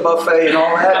pizza buffet and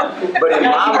all that. But in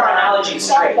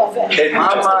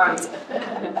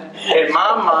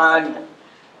my mind,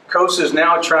 COSA is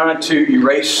now trying to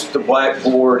erase the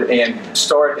blackboard and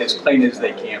start as clean as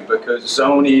they can, because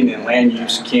zoning and land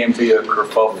use can be a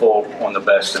kerfuffle on the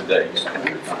best of days.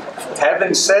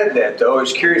 Having said that, though, I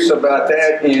was curious about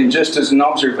that, and just as an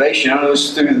observation, I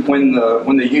noticed through when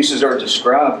the uses are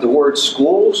described, the word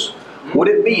schools, would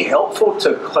it be helpful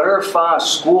to clarify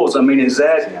schools? I mean, is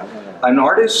that an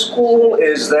artist school?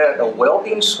 Is that a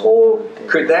welding school?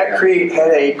 Could that create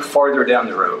headache farther down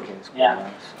the road?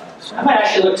 Yeah. I might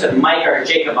actually look to Mike or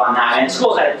Jacob on that. And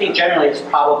schools, I think generally it's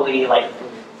probably like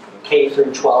K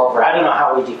through 12, or I don't know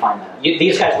how we define that.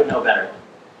 These guys would know better.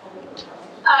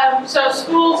 So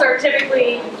schools are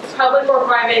typically public or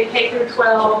private, K through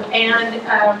 12,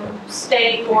 and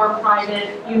state or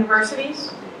private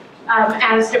universities,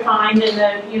 as defined in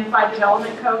the Unified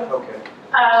Development Code.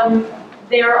 Okay.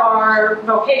 There are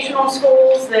vocational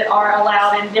schools that are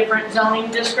allowed in different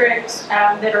zoning districts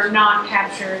that are not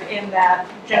captured in that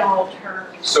general term.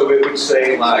 So it would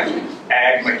say like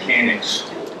ag mechanics.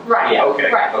 Right. Yeah.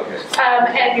 Okay. Right. Okay.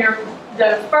 And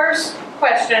the first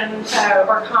question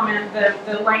or comment,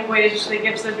 the language that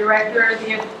gives the director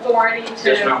the authority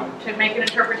to make an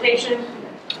interpretation.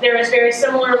 There is very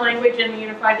similar language in the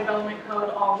Unified Development Code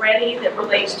already that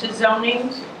relates to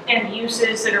zoning and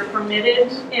uses that are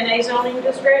permitted in a zoning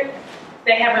district.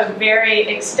 They have a very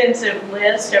extensive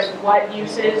list of what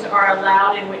uses are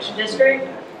allowed in which district,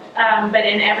 but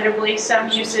inevitably some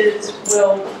uses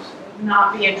will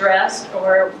not be addressed,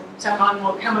 or someone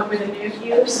will come up with a new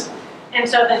use. And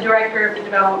so the director of the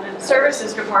Development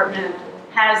Services Department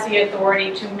has the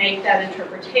authority to make that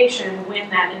interpretation when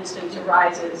that instance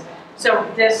arises. So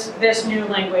this new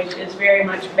language is very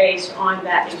much based on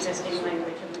that existing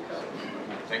language in the code.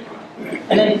 Thank you.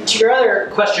 And then to your other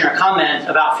question or comment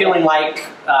about feeling like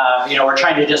we're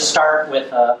trying to just start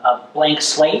with a blank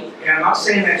slate. Yeah, I'm not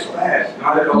saying that's bad.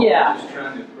 Not at all. Yeah. I'm just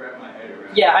trying to wrap my head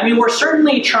around. Yeah, I mean, we're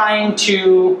certainly trying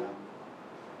to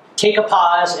take a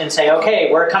pause and say, okay,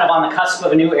 we're kind of on the cusp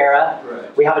of a new era.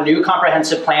 Right. We have a new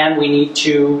comprehensive plan. We need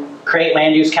to create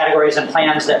land use categories and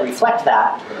plans that reflect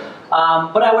that. Right.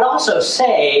 But I would also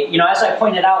say, as I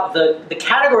pointed out, the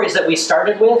categories that we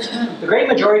started with, the great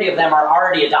majority of them are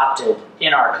already adopted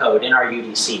in our code, in our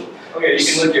UDC. Okay,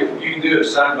 you can do it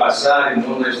side by side, and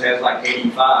one list has like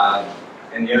 85,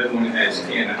 and the other one has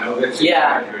 10. I know that's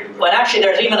exaggerated. Well, actually,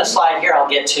 there's even a slide here I'll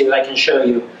get to. I can show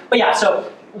you. But yeah, so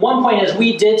one point is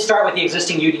we did start with the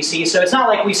existing UDC, so it's not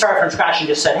like we started from scratch and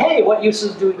just said, hey, what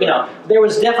uses do we, there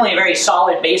was definitely a very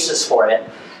solid basis for it.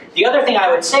 The other thing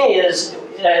I would say is,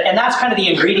 and that's kind of the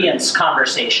ingredients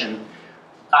conversation.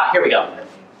 Here we go.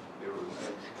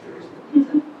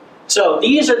 So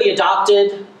these are the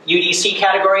adopted UDC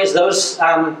categories. Those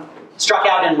struck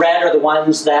out in red are the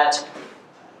ones that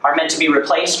are meant to be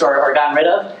replaced or gotten rid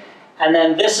of. And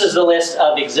then this is the list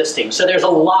of existing. So there's a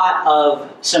lot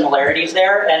of similarities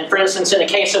there. And for instance, in the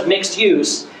case of mixed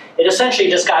use, it essentially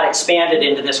just got expanded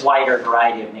into this wider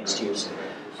variety of mixed use.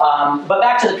 But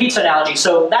back to the pizza analogy,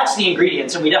 so that's the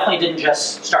ingredients, and we definitely didn't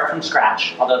just start from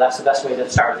scratch, although that's the best way to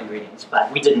start with ingredients,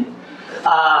 but we didn't.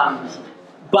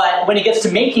 But when it gets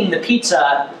to making the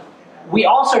pizza, we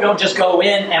also don't just go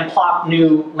in and plop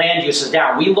new land uses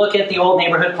down. We look at the old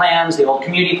neighborhood plans, the old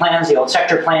community plans, the old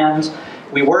sector plans.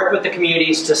 We work with the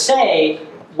communities to say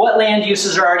what land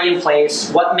uses are already in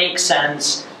place, what makes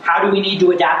sense, how do we need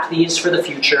to adapt these for the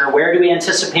future? Where do we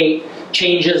anticipate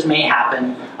changes may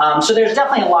happen? So there's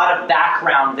definitely a lot of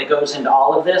background that goes into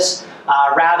all of this,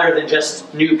 rather than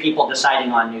just new people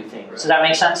deciding on new things. Does that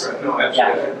make sense? Right. No,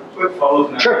 absolutely. Yeah. Quick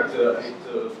follow-up now. Sure.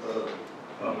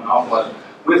 Monopolize.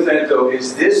 With that though,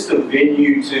 is this the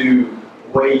venue to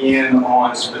weigh in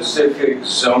on specific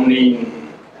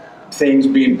zoning things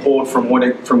being pulled from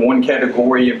one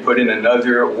category and put in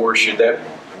another, or should that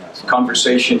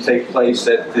conversation take place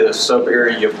at the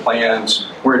sub-area plans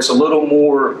where it's a little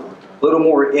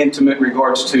more intimate in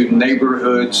regards to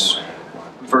neighborhoods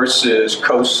versus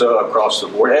COSA across the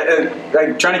board?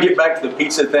 I'm trying to get back to the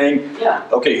pizza thing. Yeah.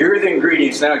 Okay, here are the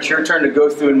ingredients. Now it's your turn to go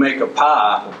through and make a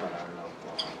pie.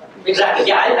 Exactly.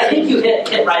 Yeah, I think you hit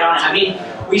right on it. I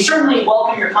mean, we certainly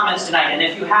welcome your comments tonight. And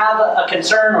if you have a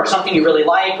concern or something you really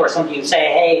like, or something you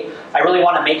say, hey, I really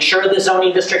want to make sure the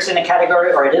zoning district's in a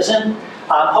category or it isn't,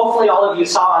 hopefully all of you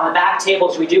saw on the back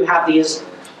tables we do have these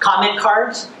comment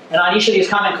cards. And on each of these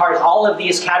comment cards, all of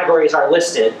these categories are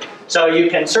listed. So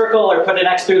you can circle or put an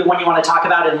X through the one you want to talk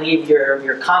about and leave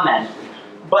your comment.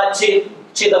 But to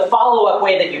the follow-up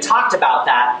way that you talked about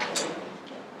that,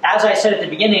 as I said at the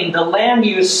beginning, the land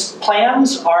use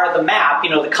plans are the map,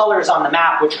 the colors on the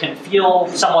map, which can feel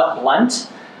somewhat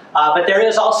blunt. But there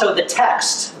is also the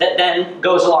text that then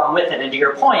goes along with it. And to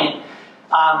your point,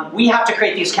 we have to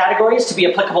create these categories to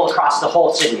be applicable across the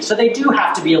whole city. So they do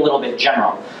have to be a little bit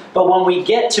general. But when we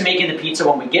get to making the pizza,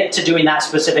 when we get to doing that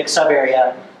specific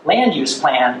sub-area land use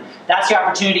plan, that's the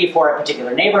opportunity for a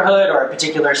particular neighborhood or a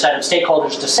particular set of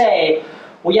stakeholders to say,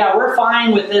 well, yeah, we're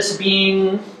fine with this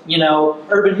being,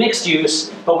 urban mixed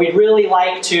use, but we'd really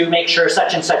like to make sure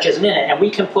such and such isn't in it. And we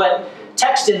can put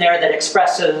text in there that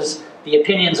expresses the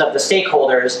opinions of the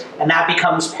stakeholders, and that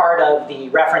becomes part of the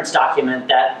reference document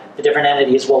that the different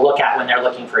entities will look at when they're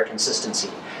looking for consistency.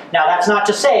 Now, that's not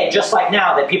to say, just like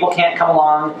now, that people can't come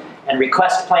along and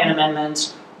request plan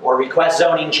amendments or request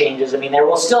zoning changes. I mean, there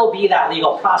will still be that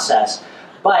legal process,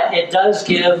 but it does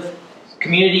give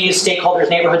communities, stakeholders,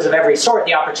 neighborhoods of every sort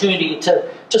the opportunity to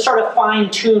sort of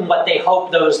fine-tune what they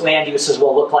hope those land uses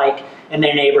will look like in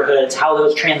their neighborhoods, how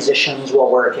those transitions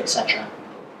will work, etc.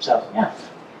 So, yeah.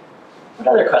 What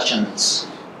other questions?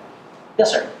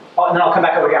 Yes, sir. Oh, and then I'll come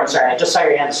back over here. I'm sorry, I just saw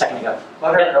your hand a second ago.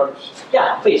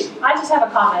 Yeah, please. I just have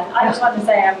a comment. I just wanted to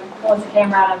say I'm pulling the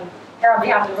camera out. I'm here on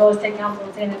behalf of the Real Estate Council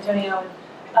in San Antonio.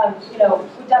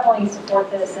 We definitely support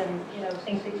this, and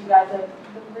think that you guys are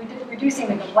reducing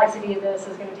the complexity of this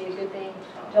is going to be a good thing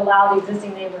to allow the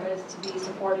existing neighborhoods to be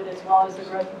supported as well as the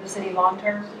growth of the city long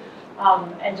term.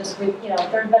 And just there's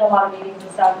been a lot of meetings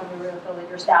and stuff, and we really feel that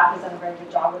your staff has done a very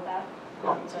good job with that. So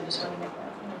I just want to make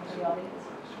that for the audience.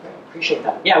 Appreciate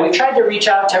that. Yeah, we've tried to reach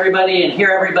out to everybody and hear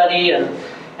everybody, and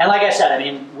like I said, I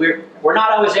mean, we're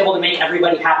not always able to make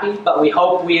everybody happy, but we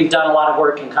hope we've done a lot of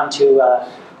work and come to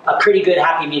a pretty good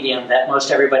happy medium that most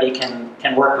everybody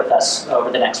can work with us over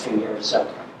the next few years.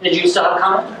 So, did you still have a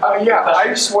comment? Yeah, I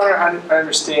just want to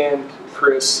understand,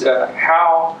 Chris,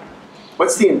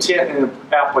 what's the intent in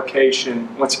the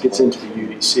application once it gets into the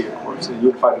UDC, of course, the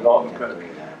Unified Development Code.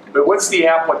 But what's the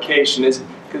application?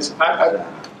 Because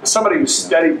as somebody who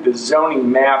studied the zoning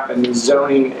map and the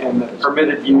zoning and the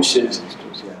permitted uses,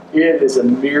 it is a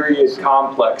myriad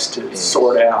complex to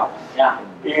sort out. Yeah.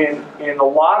 And a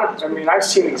lot of, I've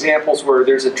seen examples where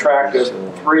there's a tract of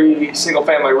 3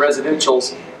 single-family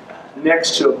residentials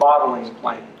next to a bottling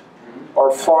plant,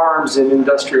 or farms in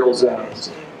industrial zones.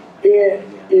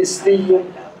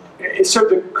 So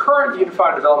the current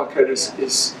Unified Development Code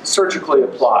is surgically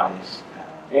applied,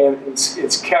 and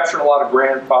it's captured a lot of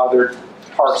grandfathered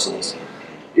parcels.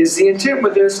 Is the intent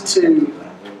with this to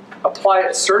apply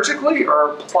it surgically,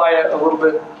 or apply it a little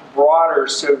bit broader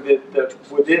so that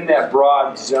within that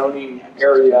broad zoning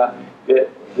area that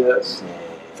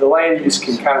the land use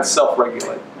can kind of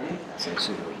self-regulate?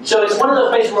 So it's one of those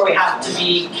places where we have to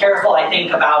be careful, I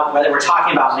think, about whether we're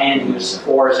talking about land use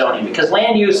or zoning, because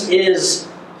land use is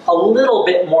a little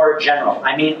bit more general.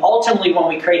 I mean, ultimately when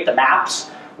we create the maps,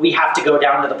 we have to go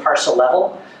down to the parcel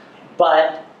level,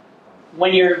 but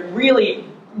when you're really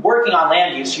working on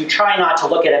land use, you try not to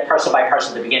look at it parcel by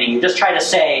parcel at the beginning. You just try to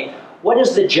say, what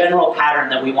is the general pattern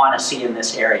that we want to see in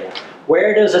this area?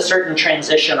 Where does a certain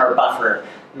transition or buffer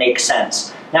make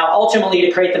sense? Now, ultimately,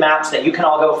 to create the maps that you can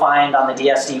all go find on the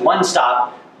DSD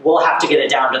one-stop, we'll have to get it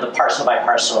down to the parcel by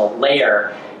parcel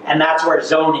layer, and that's where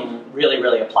zoning really,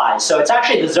 really applies. So it's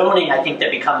actually the zoning, I think,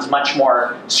 that becomes much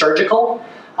more surgical,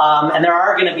 and there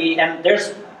are going to be, and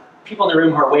there's people in the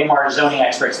room who are way more zoning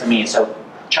experts than me, so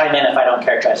chime in if I don't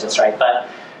characterize this right, but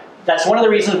that's one of the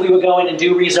reasons we would go in and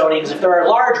do rezonings. If there are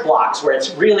large blocks where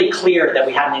it's really clear that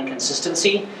we had an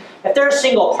inconsistency, If there are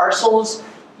single parcels,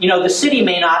 you know, the city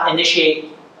may not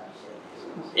initiate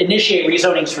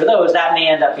rezonings for those. That may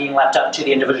end up being left up to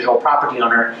the individual property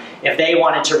owner if they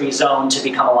wanted to rezone to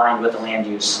become aligned with the land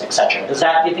use, etc.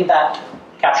 Do you think that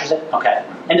captures it? Okay.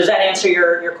 And does that answer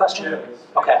your question?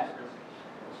 Yeah. Okay.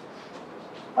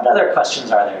 What other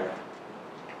questions are there?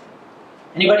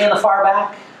 Anybody in the far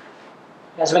back?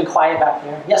 You guys have been quiet back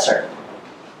there. Yes, sir.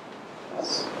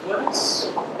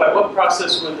 By what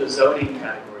process would the zoning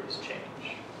categories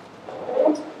change?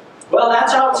 Well,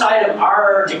 that's outside of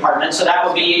our department, so that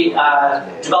would be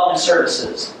development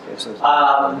services.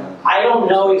 I don't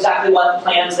know exactly what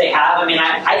plans they have. I mean,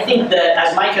 I think that,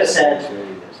 as Micah said,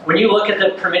 when you look at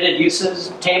the permitted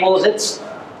uses tables,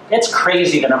 it's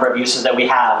crazy the number of uses that we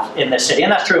have in this city,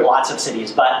 and that's true of lots of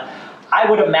cities, but I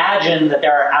would imagine that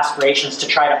there are aspirations to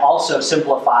try to also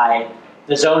simplify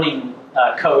the zoning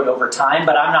code over time,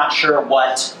 but I'm not sure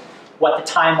what the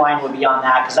timeline would be on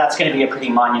that, because that's going to be a pretty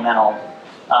monumental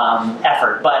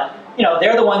effort. But you know,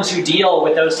 they're the ones who deal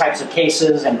with those types of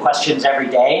cases and questions every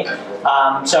day.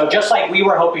 So just like we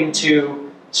were hoping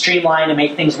to streamline and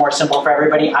make things more simple for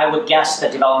everybody, I would guess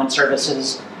that development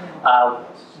services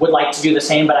would like to do the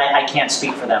same, but I can't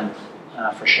speak for them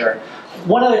for sure.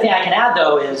 One other thing I can add,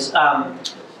 though, is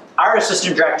our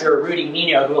assistant director, Rudy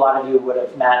Nino, who a lot of you would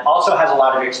have met, also has a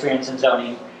lot of experience in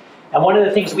zoning. And one of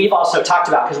the things we've also talked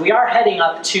about, because we are heading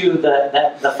up to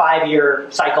the 5-year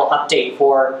cycle update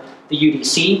for the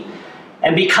UDC,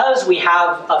 and because we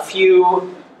have a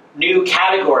few new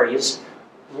categories,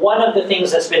 one of the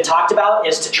things that's been talked about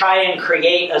is to try and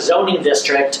create a zoning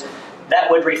district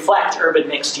that would reflect urban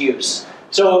mixed use.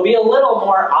 So it would be a little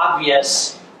more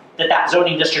obvious that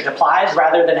zoning district applies,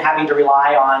 rather than having to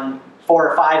rely on 4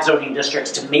 or 5 zoning districts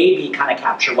to maybe kind of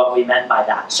capture what we meant by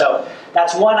that. So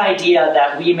that's one idea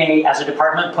that we may, as a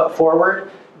department, put forward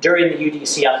during the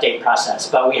UDC update process,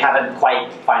 but we haven't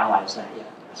quite finalized that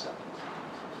yet. So.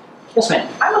 Yes,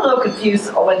 ma'am. I'm a little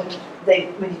confused when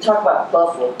you talk about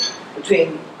buffer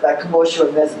between like commercial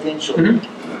and residential.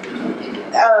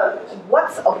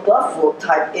 What's a buffer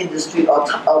type industry or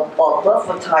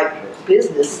buffer type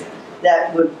business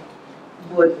that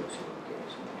would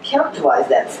characterize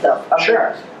that stuff?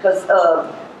 Sure. Because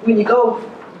when you go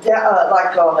down,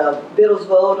 like on Biddles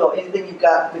Road or anything, you've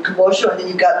got the commercial and then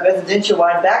you've got residential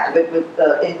right back of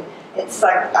it. It's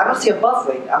like, I don't see a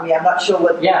buffering. I mean, I'm not sure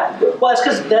what. Yeah. Well, it's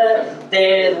because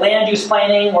the land use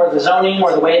planning or the zoning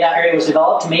or the way that area was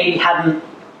developed maybe hadn't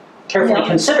carefully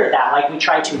considered that like we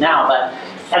try to now.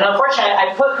 And unfortunately,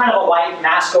 I put kind of a white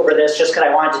mask over this just because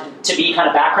I wanted it to be kind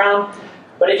of background.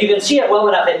 But if you can see it well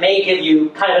enough, it may give you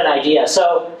kind of an idea.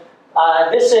 So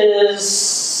this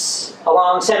is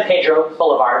along San Pedro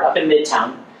Boulevard up in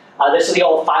Midtown. This is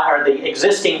the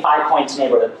existing 5 Points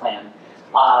neighborhood plan,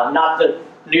 not the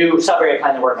new sub-area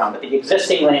plan they're working on, but the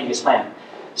existing land use plan.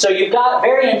 So you've got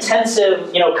very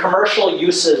intensive, commercial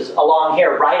uses along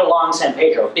here, right along San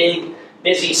Pedro, big,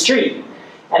 busy street.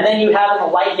 And then you have in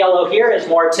the light yellow here is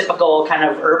more typical kind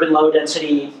of urban low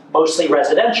density, mostly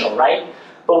residential, right?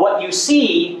 But what you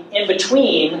see in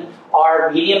between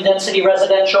are medium density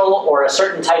residential or a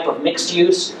certain type of mixed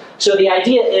use. So the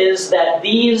idea is that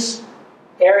these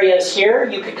areas here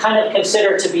you could kind of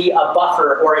consider to be a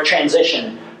buffer or a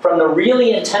transition from the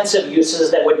really intensive uses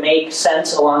that would make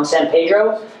sense along San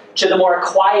Pedro to the more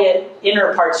quiet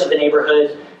inner parts of the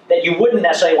neighborhood that you wouldn't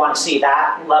necessarily want to see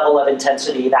that level of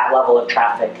intensity, that level of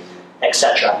traffic,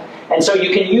 etc. And so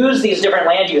you can use these different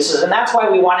land uses, and that's why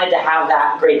we wanted to have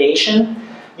that gradation.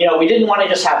 We didn't want to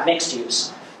just have mixed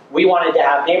use. We wanted to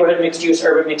have neighborhood mixed use,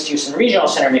 urban mixed use, and regional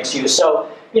center mixed use.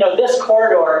 So, this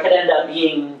corridor could end up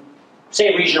being,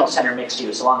 say, regional center mixed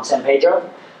use along San Pedro.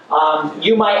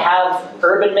 You might have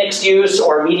urban mixed use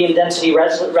or medium density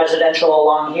residential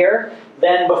along here,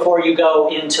 then before you go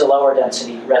into lower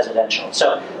density residential.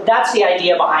 So that's the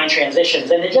idea behind transitions,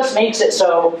 and it just makes it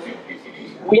so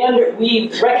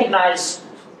we recognize,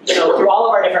 through all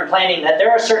of our different planning that there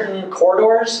are certain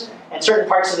corridors and certain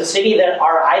parts of the city that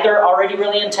are either already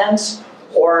really intense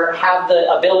or have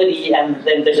the ability and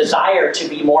the desire to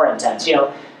be more intense.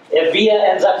 If VIA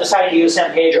ends up deciding to use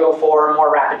San Pedro for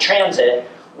more rapid transit,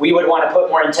 we would want to put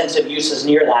more intensive uses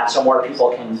near that so more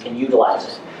people can utilize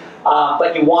it.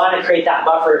 But you want to create that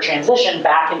buffer transition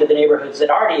back into the neighborhoods that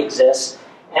already exist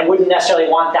and wouldn't necessarily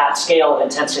want that scale of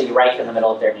intensity right in the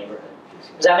middle of their neighborhood.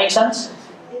 Does that make sense?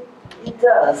 It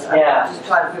does. Yeah. I'm just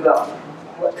trying to figure out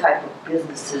what type of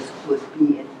businesses would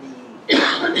be in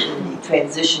the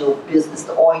transitional business,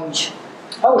 the orange.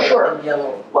 Oh, sure. And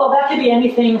yellow. Well, that could be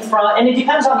anything from, and it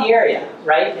depends on the area,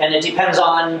 right? And it depends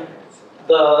on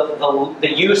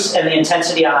the use and the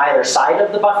intensity on either side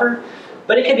of the buffer.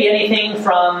 But it could be anything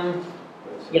from,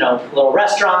 little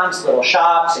restaurants, little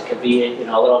shops. It could be,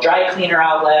 a little dry cleaner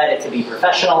outlet. It could be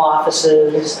professional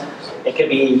offices. It could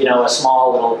be, a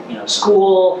small little,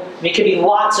 school. I mean, it could be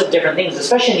lots of different things,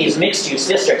 especially in these mixed-use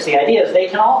districts. The idea is they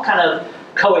can all kind of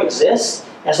coexist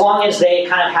as long as they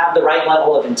kind of have the right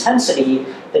level of intensity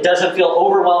that doesn't feel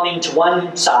overwhelming to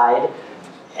one side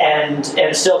and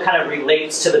still kind of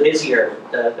relates to the busier,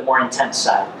 the more intense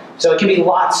side. So it can be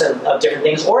lots of different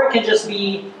things, or it can just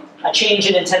be a change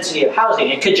in intensity of housing.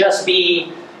 It could just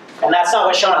be, and that's not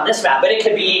what's shown on this map, but it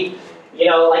could be,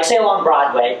 like say along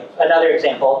Broadway, another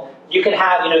example, you can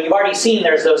have, you've already seen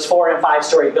there's those 4- and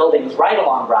 5-story buildings right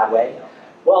along Broadway.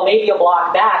 Well, maybe a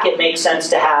block back, it makes sense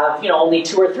to have, only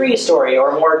 2- or 3-story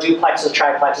or more duplexes,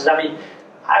 triplexes. I mean,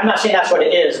 I'm not saying that's what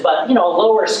it is, but, a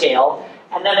lower scale.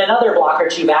 And then another block or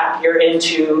two back, you're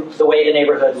into the way the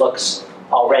neighborhood looks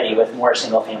already with more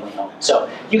single-family homes. So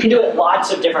you can do it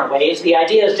lots of different ways. The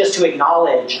idea is just to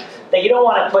acknowledge that you don't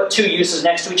want to put two uses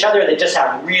next to each other that just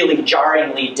have really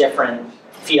jarringly different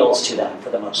feels to them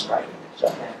for the most part.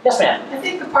 So, yes, ma'am. I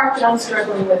think the part that I'm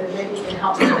struggling with, and maybe you can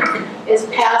help me with, is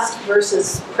past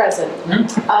versus present.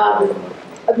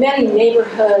 Many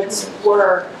neighborhoods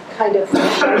were kind of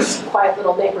nice, quiet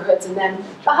little neighborhoods, and then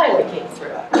the highway came through.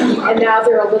 And now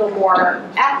they're a little more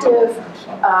active.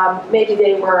 Maybe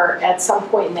they were at some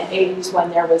point in the 80s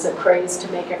when there was a craze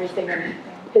to make everything a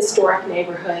historic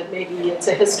neighborhood. Maybe it's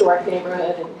a historic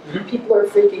neighborhood, and people are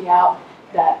freaking out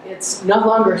that it's no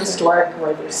longer historic,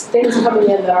 or there's things coming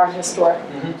in that aren't historic.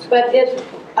 But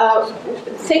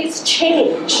things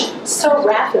change so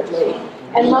rapidly.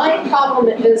 And my problem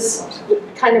is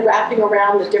kind of wrapping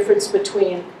around the difference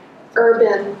between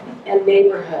urban and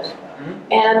neighborhood.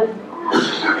 And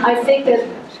I think that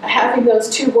having those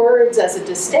two words as a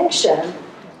distinction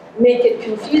make it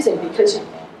confusing, because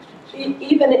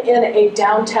even in a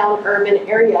downtown urban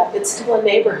area, it's still a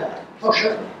neighborhood. Oh,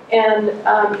 sure.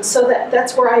 And so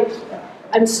that's where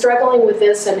I'm struggling with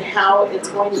this and how it's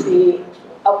going to be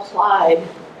applied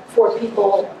for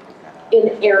people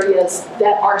in areas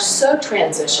that are so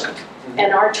transitioned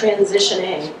and are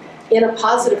transitioning in a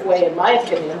positive way, in my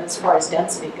opinion, as far as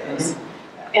density goes,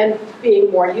 and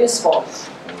being more useful.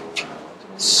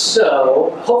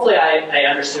 So, hopefully I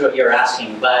understood what you were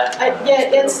asking, but...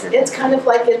 Yeah, it's kind of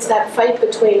like it's that fight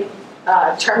between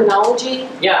terminology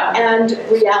and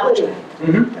reality.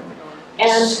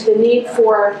 And the need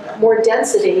for more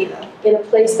density in a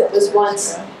place that was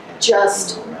once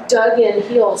just dug-in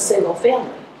heel single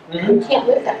family. We can't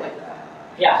live that way.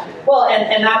 Yeah, well,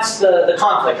 and that's the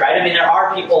conflict, right? I mean, there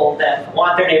are people that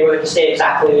want their neighborhood to stay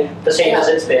exactly the same as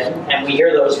it's been, and we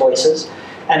hear those voices.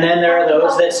 And then there are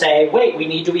those that say, wait, we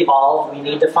need to evolve, we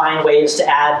need to find ways to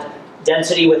add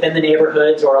density within the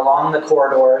neighborhoods or along the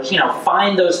corridors,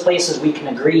 find those places we can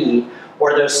agree,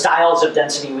 or those styles of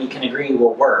density we can agree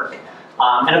will work.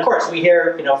 And of course, we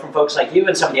hear, from folks like you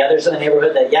and some of the others in the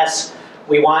neighborhood that yes,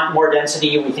 we want more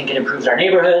density, we think it improves our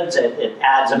neighborhoods, it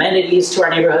adds amenities to our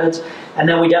neighborhoods, and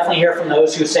then we definitely hear from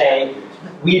those who say,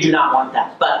 we do not want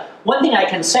that. But one thing I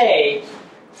can say,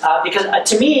 because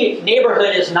to me,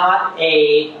 neighborhood is not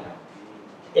a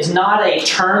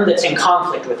term that's in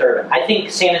conflict with urban. I think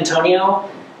San Antonio,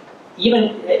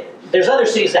 there's other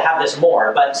cities that have this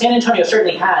more, but San Antonio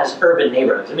certainly has urban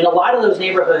neighborhoods. I mean, a lot of those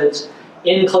neighborhoods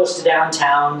in close to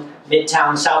downtown,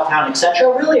 midtown, southtown,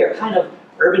 etc., really are kind of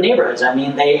urban neighborhoods. I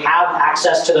mean, they have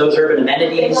access to those urban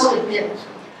amenities.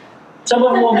 Some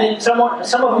of them won't admit it, and some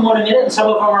of them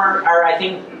are I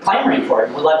think, clamoring for it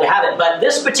and would love to have it. But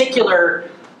this particular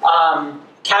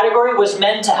category was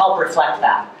meant to help reflect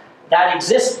that. That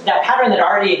pattern that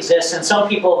already exists, and some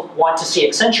people want to see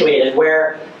accentuated,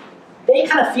 where they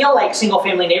kind of feel like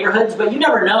single-family neighborhoods, but you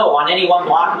never know on any one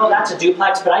block, oh, that's a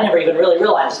duplex, but I never even really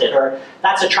realized it, or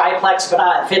that's a triplex,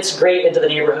 but it fits great into the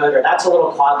neighborhood, or that's a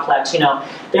little quadplex.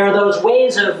 There are those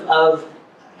ways of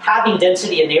having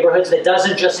density in neighborhoods that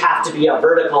doesn't just have to be a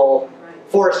vertical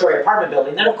 4-story apartment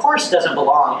building that, of course, doesn't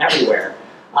belong everywhere.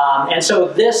 And so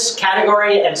this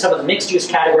category and some of the mixed-use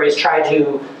categories try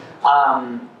to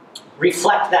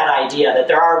reflect that idea that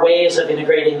there are ways of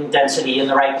integrating density in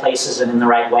the right places and in the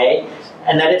right way,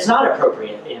 and that it's not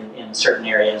appropriate in certain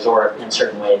areas or in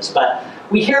certain ways. But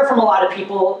we hear from a lot of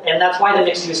people, and that's why the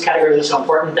mixed-use categories are so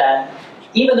important, that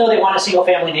even though they want a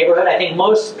single-family neighborhood, I think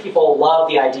most people love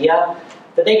the idea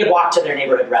that they could walk to their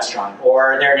neighborhood restaurant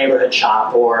or their neighborhood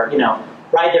shop or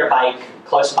ride their bike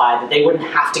close by, that they wouldn't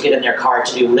have to get in their car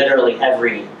to do literally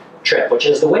every trip, which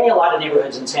is the way a lot of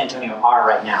neighborhoods in San Antonio are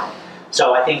right now.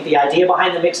 So I think the idea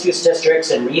behind the mixed-use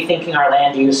districts and rethinking our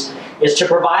land use is to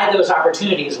provide those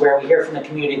opportunities where we hear from the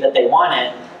community that they want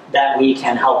it, that we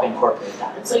can help incorporate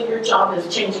that. And so your job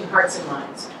is changing hearts and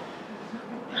minds.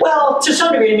 Well, to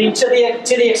some degree, I mean, to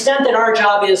the extent that our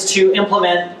job is to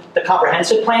implement the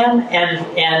comprehensive plan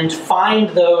and find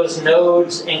those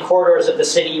nodes and corridors of the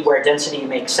city where density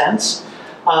makes sense.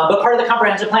 But part of the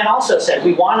comprehensive plan also said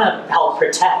we want to help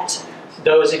protect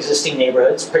those existing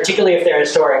neighborhoods, particularly if they're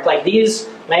historic. Like, these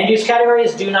land use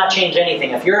categories do not change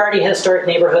anything. If you're already a historic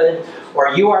neighborhood or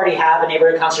you already have a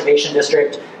neighborhood conservation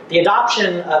district, the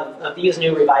adoption of these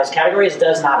new revised categories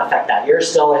does not affect that. You're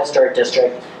still a historic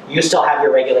district. You still have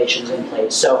your regulations in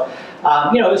place. So,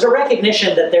 there's a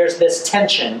recognition that there's this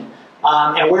tension,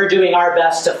 and we're doing our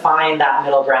best to find that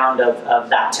middle ground of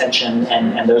that tension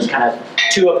and those kind of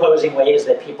two opposing ways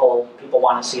that people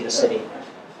want to see the city.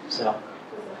 So.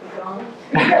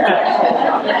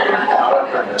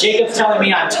 Jacob's telling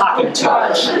me I'm talking too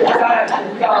much.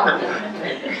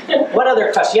 What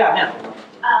other questions? Yeah, ma'am.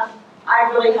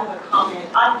 I really have a comment.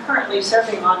 I'm currently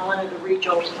serving on one of the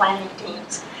regional planning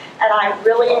teams, and I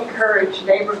really encourage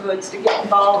neighborhoods to get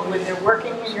involved when they're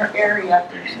working in your area.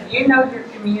 You know your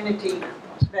community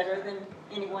better than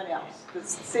anyone else. The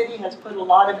city has put a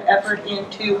lot of effort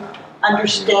into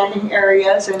understanding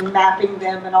areas and mapping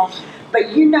them and all, but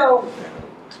you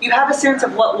have a sense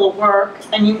of what will work,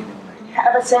 and you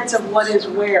have a sense of what is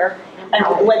where,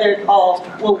 and whether it all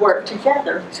will work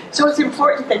together. So it's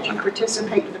important that you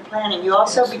participate in the planning. You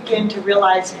also begin to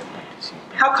realize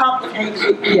how complicated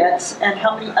it gets and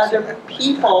how many other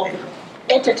people,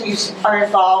 entities are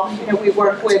involved. We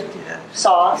work with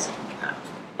SAWS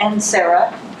and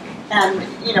Sarah and,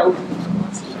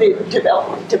 the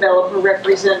developer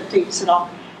representatives and all,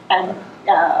 and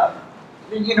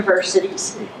the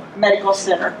universities, medical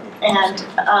center.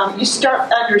 And you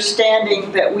start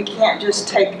understanding that we can't just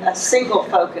take a single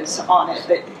focus on it,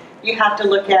 that you have to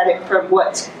look at it from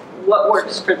what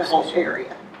works for the whole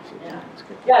area.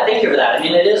 Yeah, thank you for that. I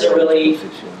mean, it is a really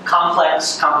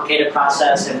complex, complicated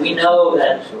process, and we know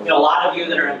that a lot of you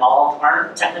that are involved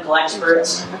aren't technical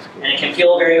experts, and it can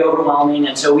feel very overwhelming,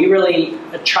 and so we really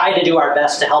try to do our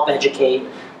best to help educate,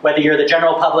 whether you're the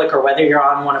general public or whether you're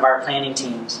on one of our planning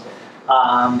teams.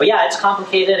 But yeah, it's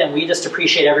complicated, and we just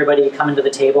appreciate everybody coming to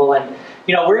the table. And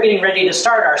we're getting ready to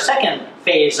start our second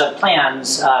phase of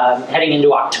plans heading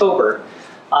into October.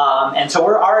 And so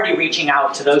we're already reaching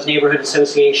out to those neighborhood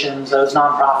associations, those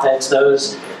nonprofits,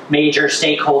 those major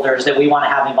stakeholders that we want to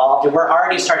have involved. And we're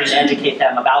already starting to educate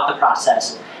them about the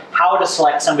process, how to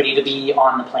select somebody to be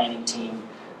on the planning team,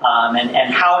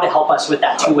 and how to help us with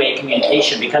that two-way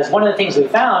communication. Because one of the things we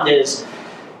found is,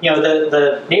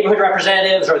 the neighborhood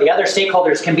representatives or the other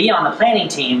stakeholders can be on the planning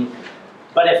team,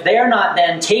 but if they're not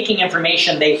then taking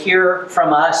information they hear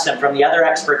from us and from the other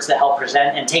experts that help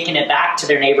present and taking it back to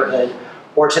their neighborhood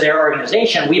or to their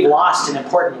organization, we've lost an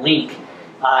important link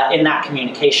in that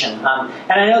communication.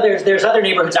 And I know there's other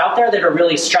neighborhoods out there that are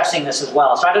really stressing this as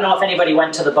well. So I don't know if anybody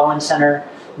went to the Bowen Center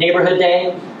Neighborhood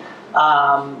Day.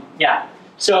 Yeah.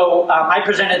 So I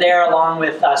presented there along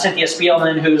with Cynthia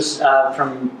Spielman, who's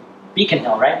from Beacon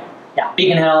Hill, right? Yeah,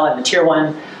 Beacon Hill and the Tier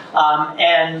 1.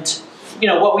 And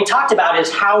what we talked about is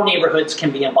how neighborhoods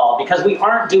can be involved, because we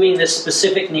aren't doing this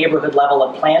specific neighborhood level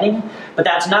of planning, but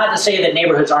that's not to say that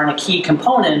neighborhoods aren't a key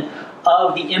component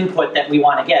of the input that we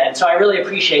want to get. And so I really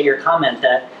appreciate your comment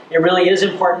that it really is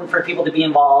important for people to be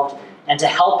involved and to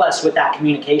help us with that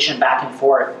communication back and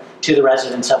forth to the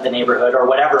residents of the neighborhood or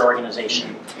whatever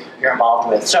organization you're involved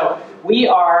with. So we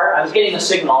are, I was getting a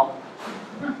signal.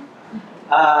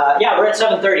 Yeah, we're at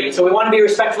 7:30, so we want to be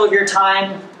respectful of your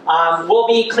time. We'll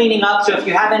be cleaning up, so if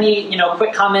you have any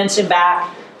quick comments in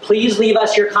back, please leave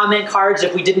us your comment cards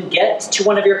if we didn't get to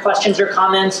one of your questions or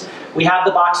comments. We have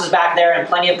the boxes back there and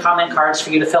plenty of comment cards for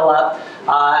you to fill up.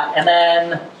 And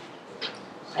then,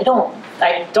 I don't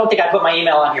think I put my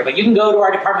email on here, but you can go to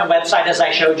our department website as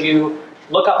I showed you,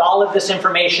 look up all of this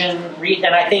information, read,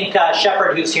 and I think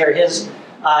Shepard, who's here, his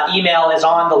email is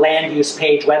on the land use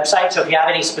page website, so if you have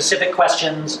any specific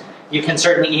questions, you can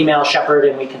certainly email Shepard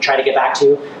and we can try to get back to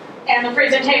you. And the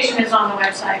presentation is on the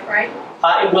website, right?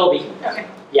 It will be. Okay.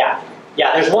 Yeah.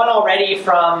 Yeah, there's one already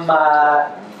from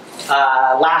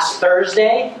last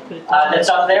Thursday that's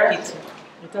up there.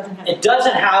 It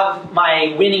doesn't have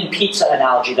my winning pizza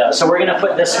analogy though, so we're going to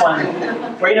put this one.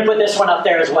 We're going to put this one up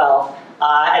there as well.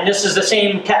 And this is the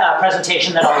same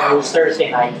presentation that I'll use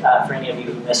Thursday night for any of you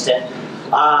who missed it.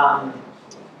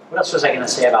 What else was I going to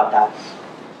say about that?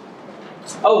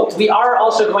 Oh, we are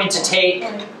also going to take,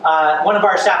 one of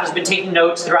our staff has been taking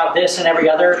notes throughout this and every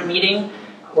other meeting.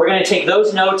 We're going to take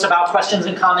those notes about questions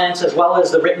and comments as well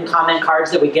as the written comment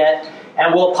cards that we get,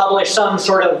 and we'll publish some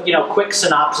sort of quick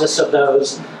synopsis of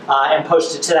those and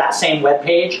post it to that same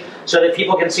webpage so that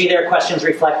people can see their questions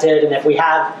reflected, and if we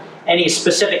have any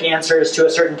specific answers to a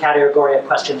certain category of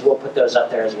questions, we'll put those up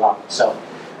there as well. So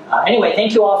anyway,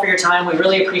 thank you all for your time. We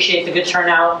really appreciate the good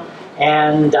turnout,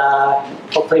 and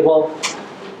hopefully we'll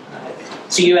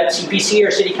see you at CPC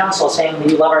or City Council saying that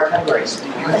you love our categories.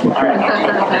 All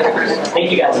right. Thank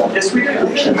you guys. This week,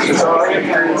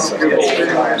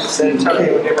 San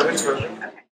Antonio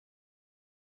neighborhood.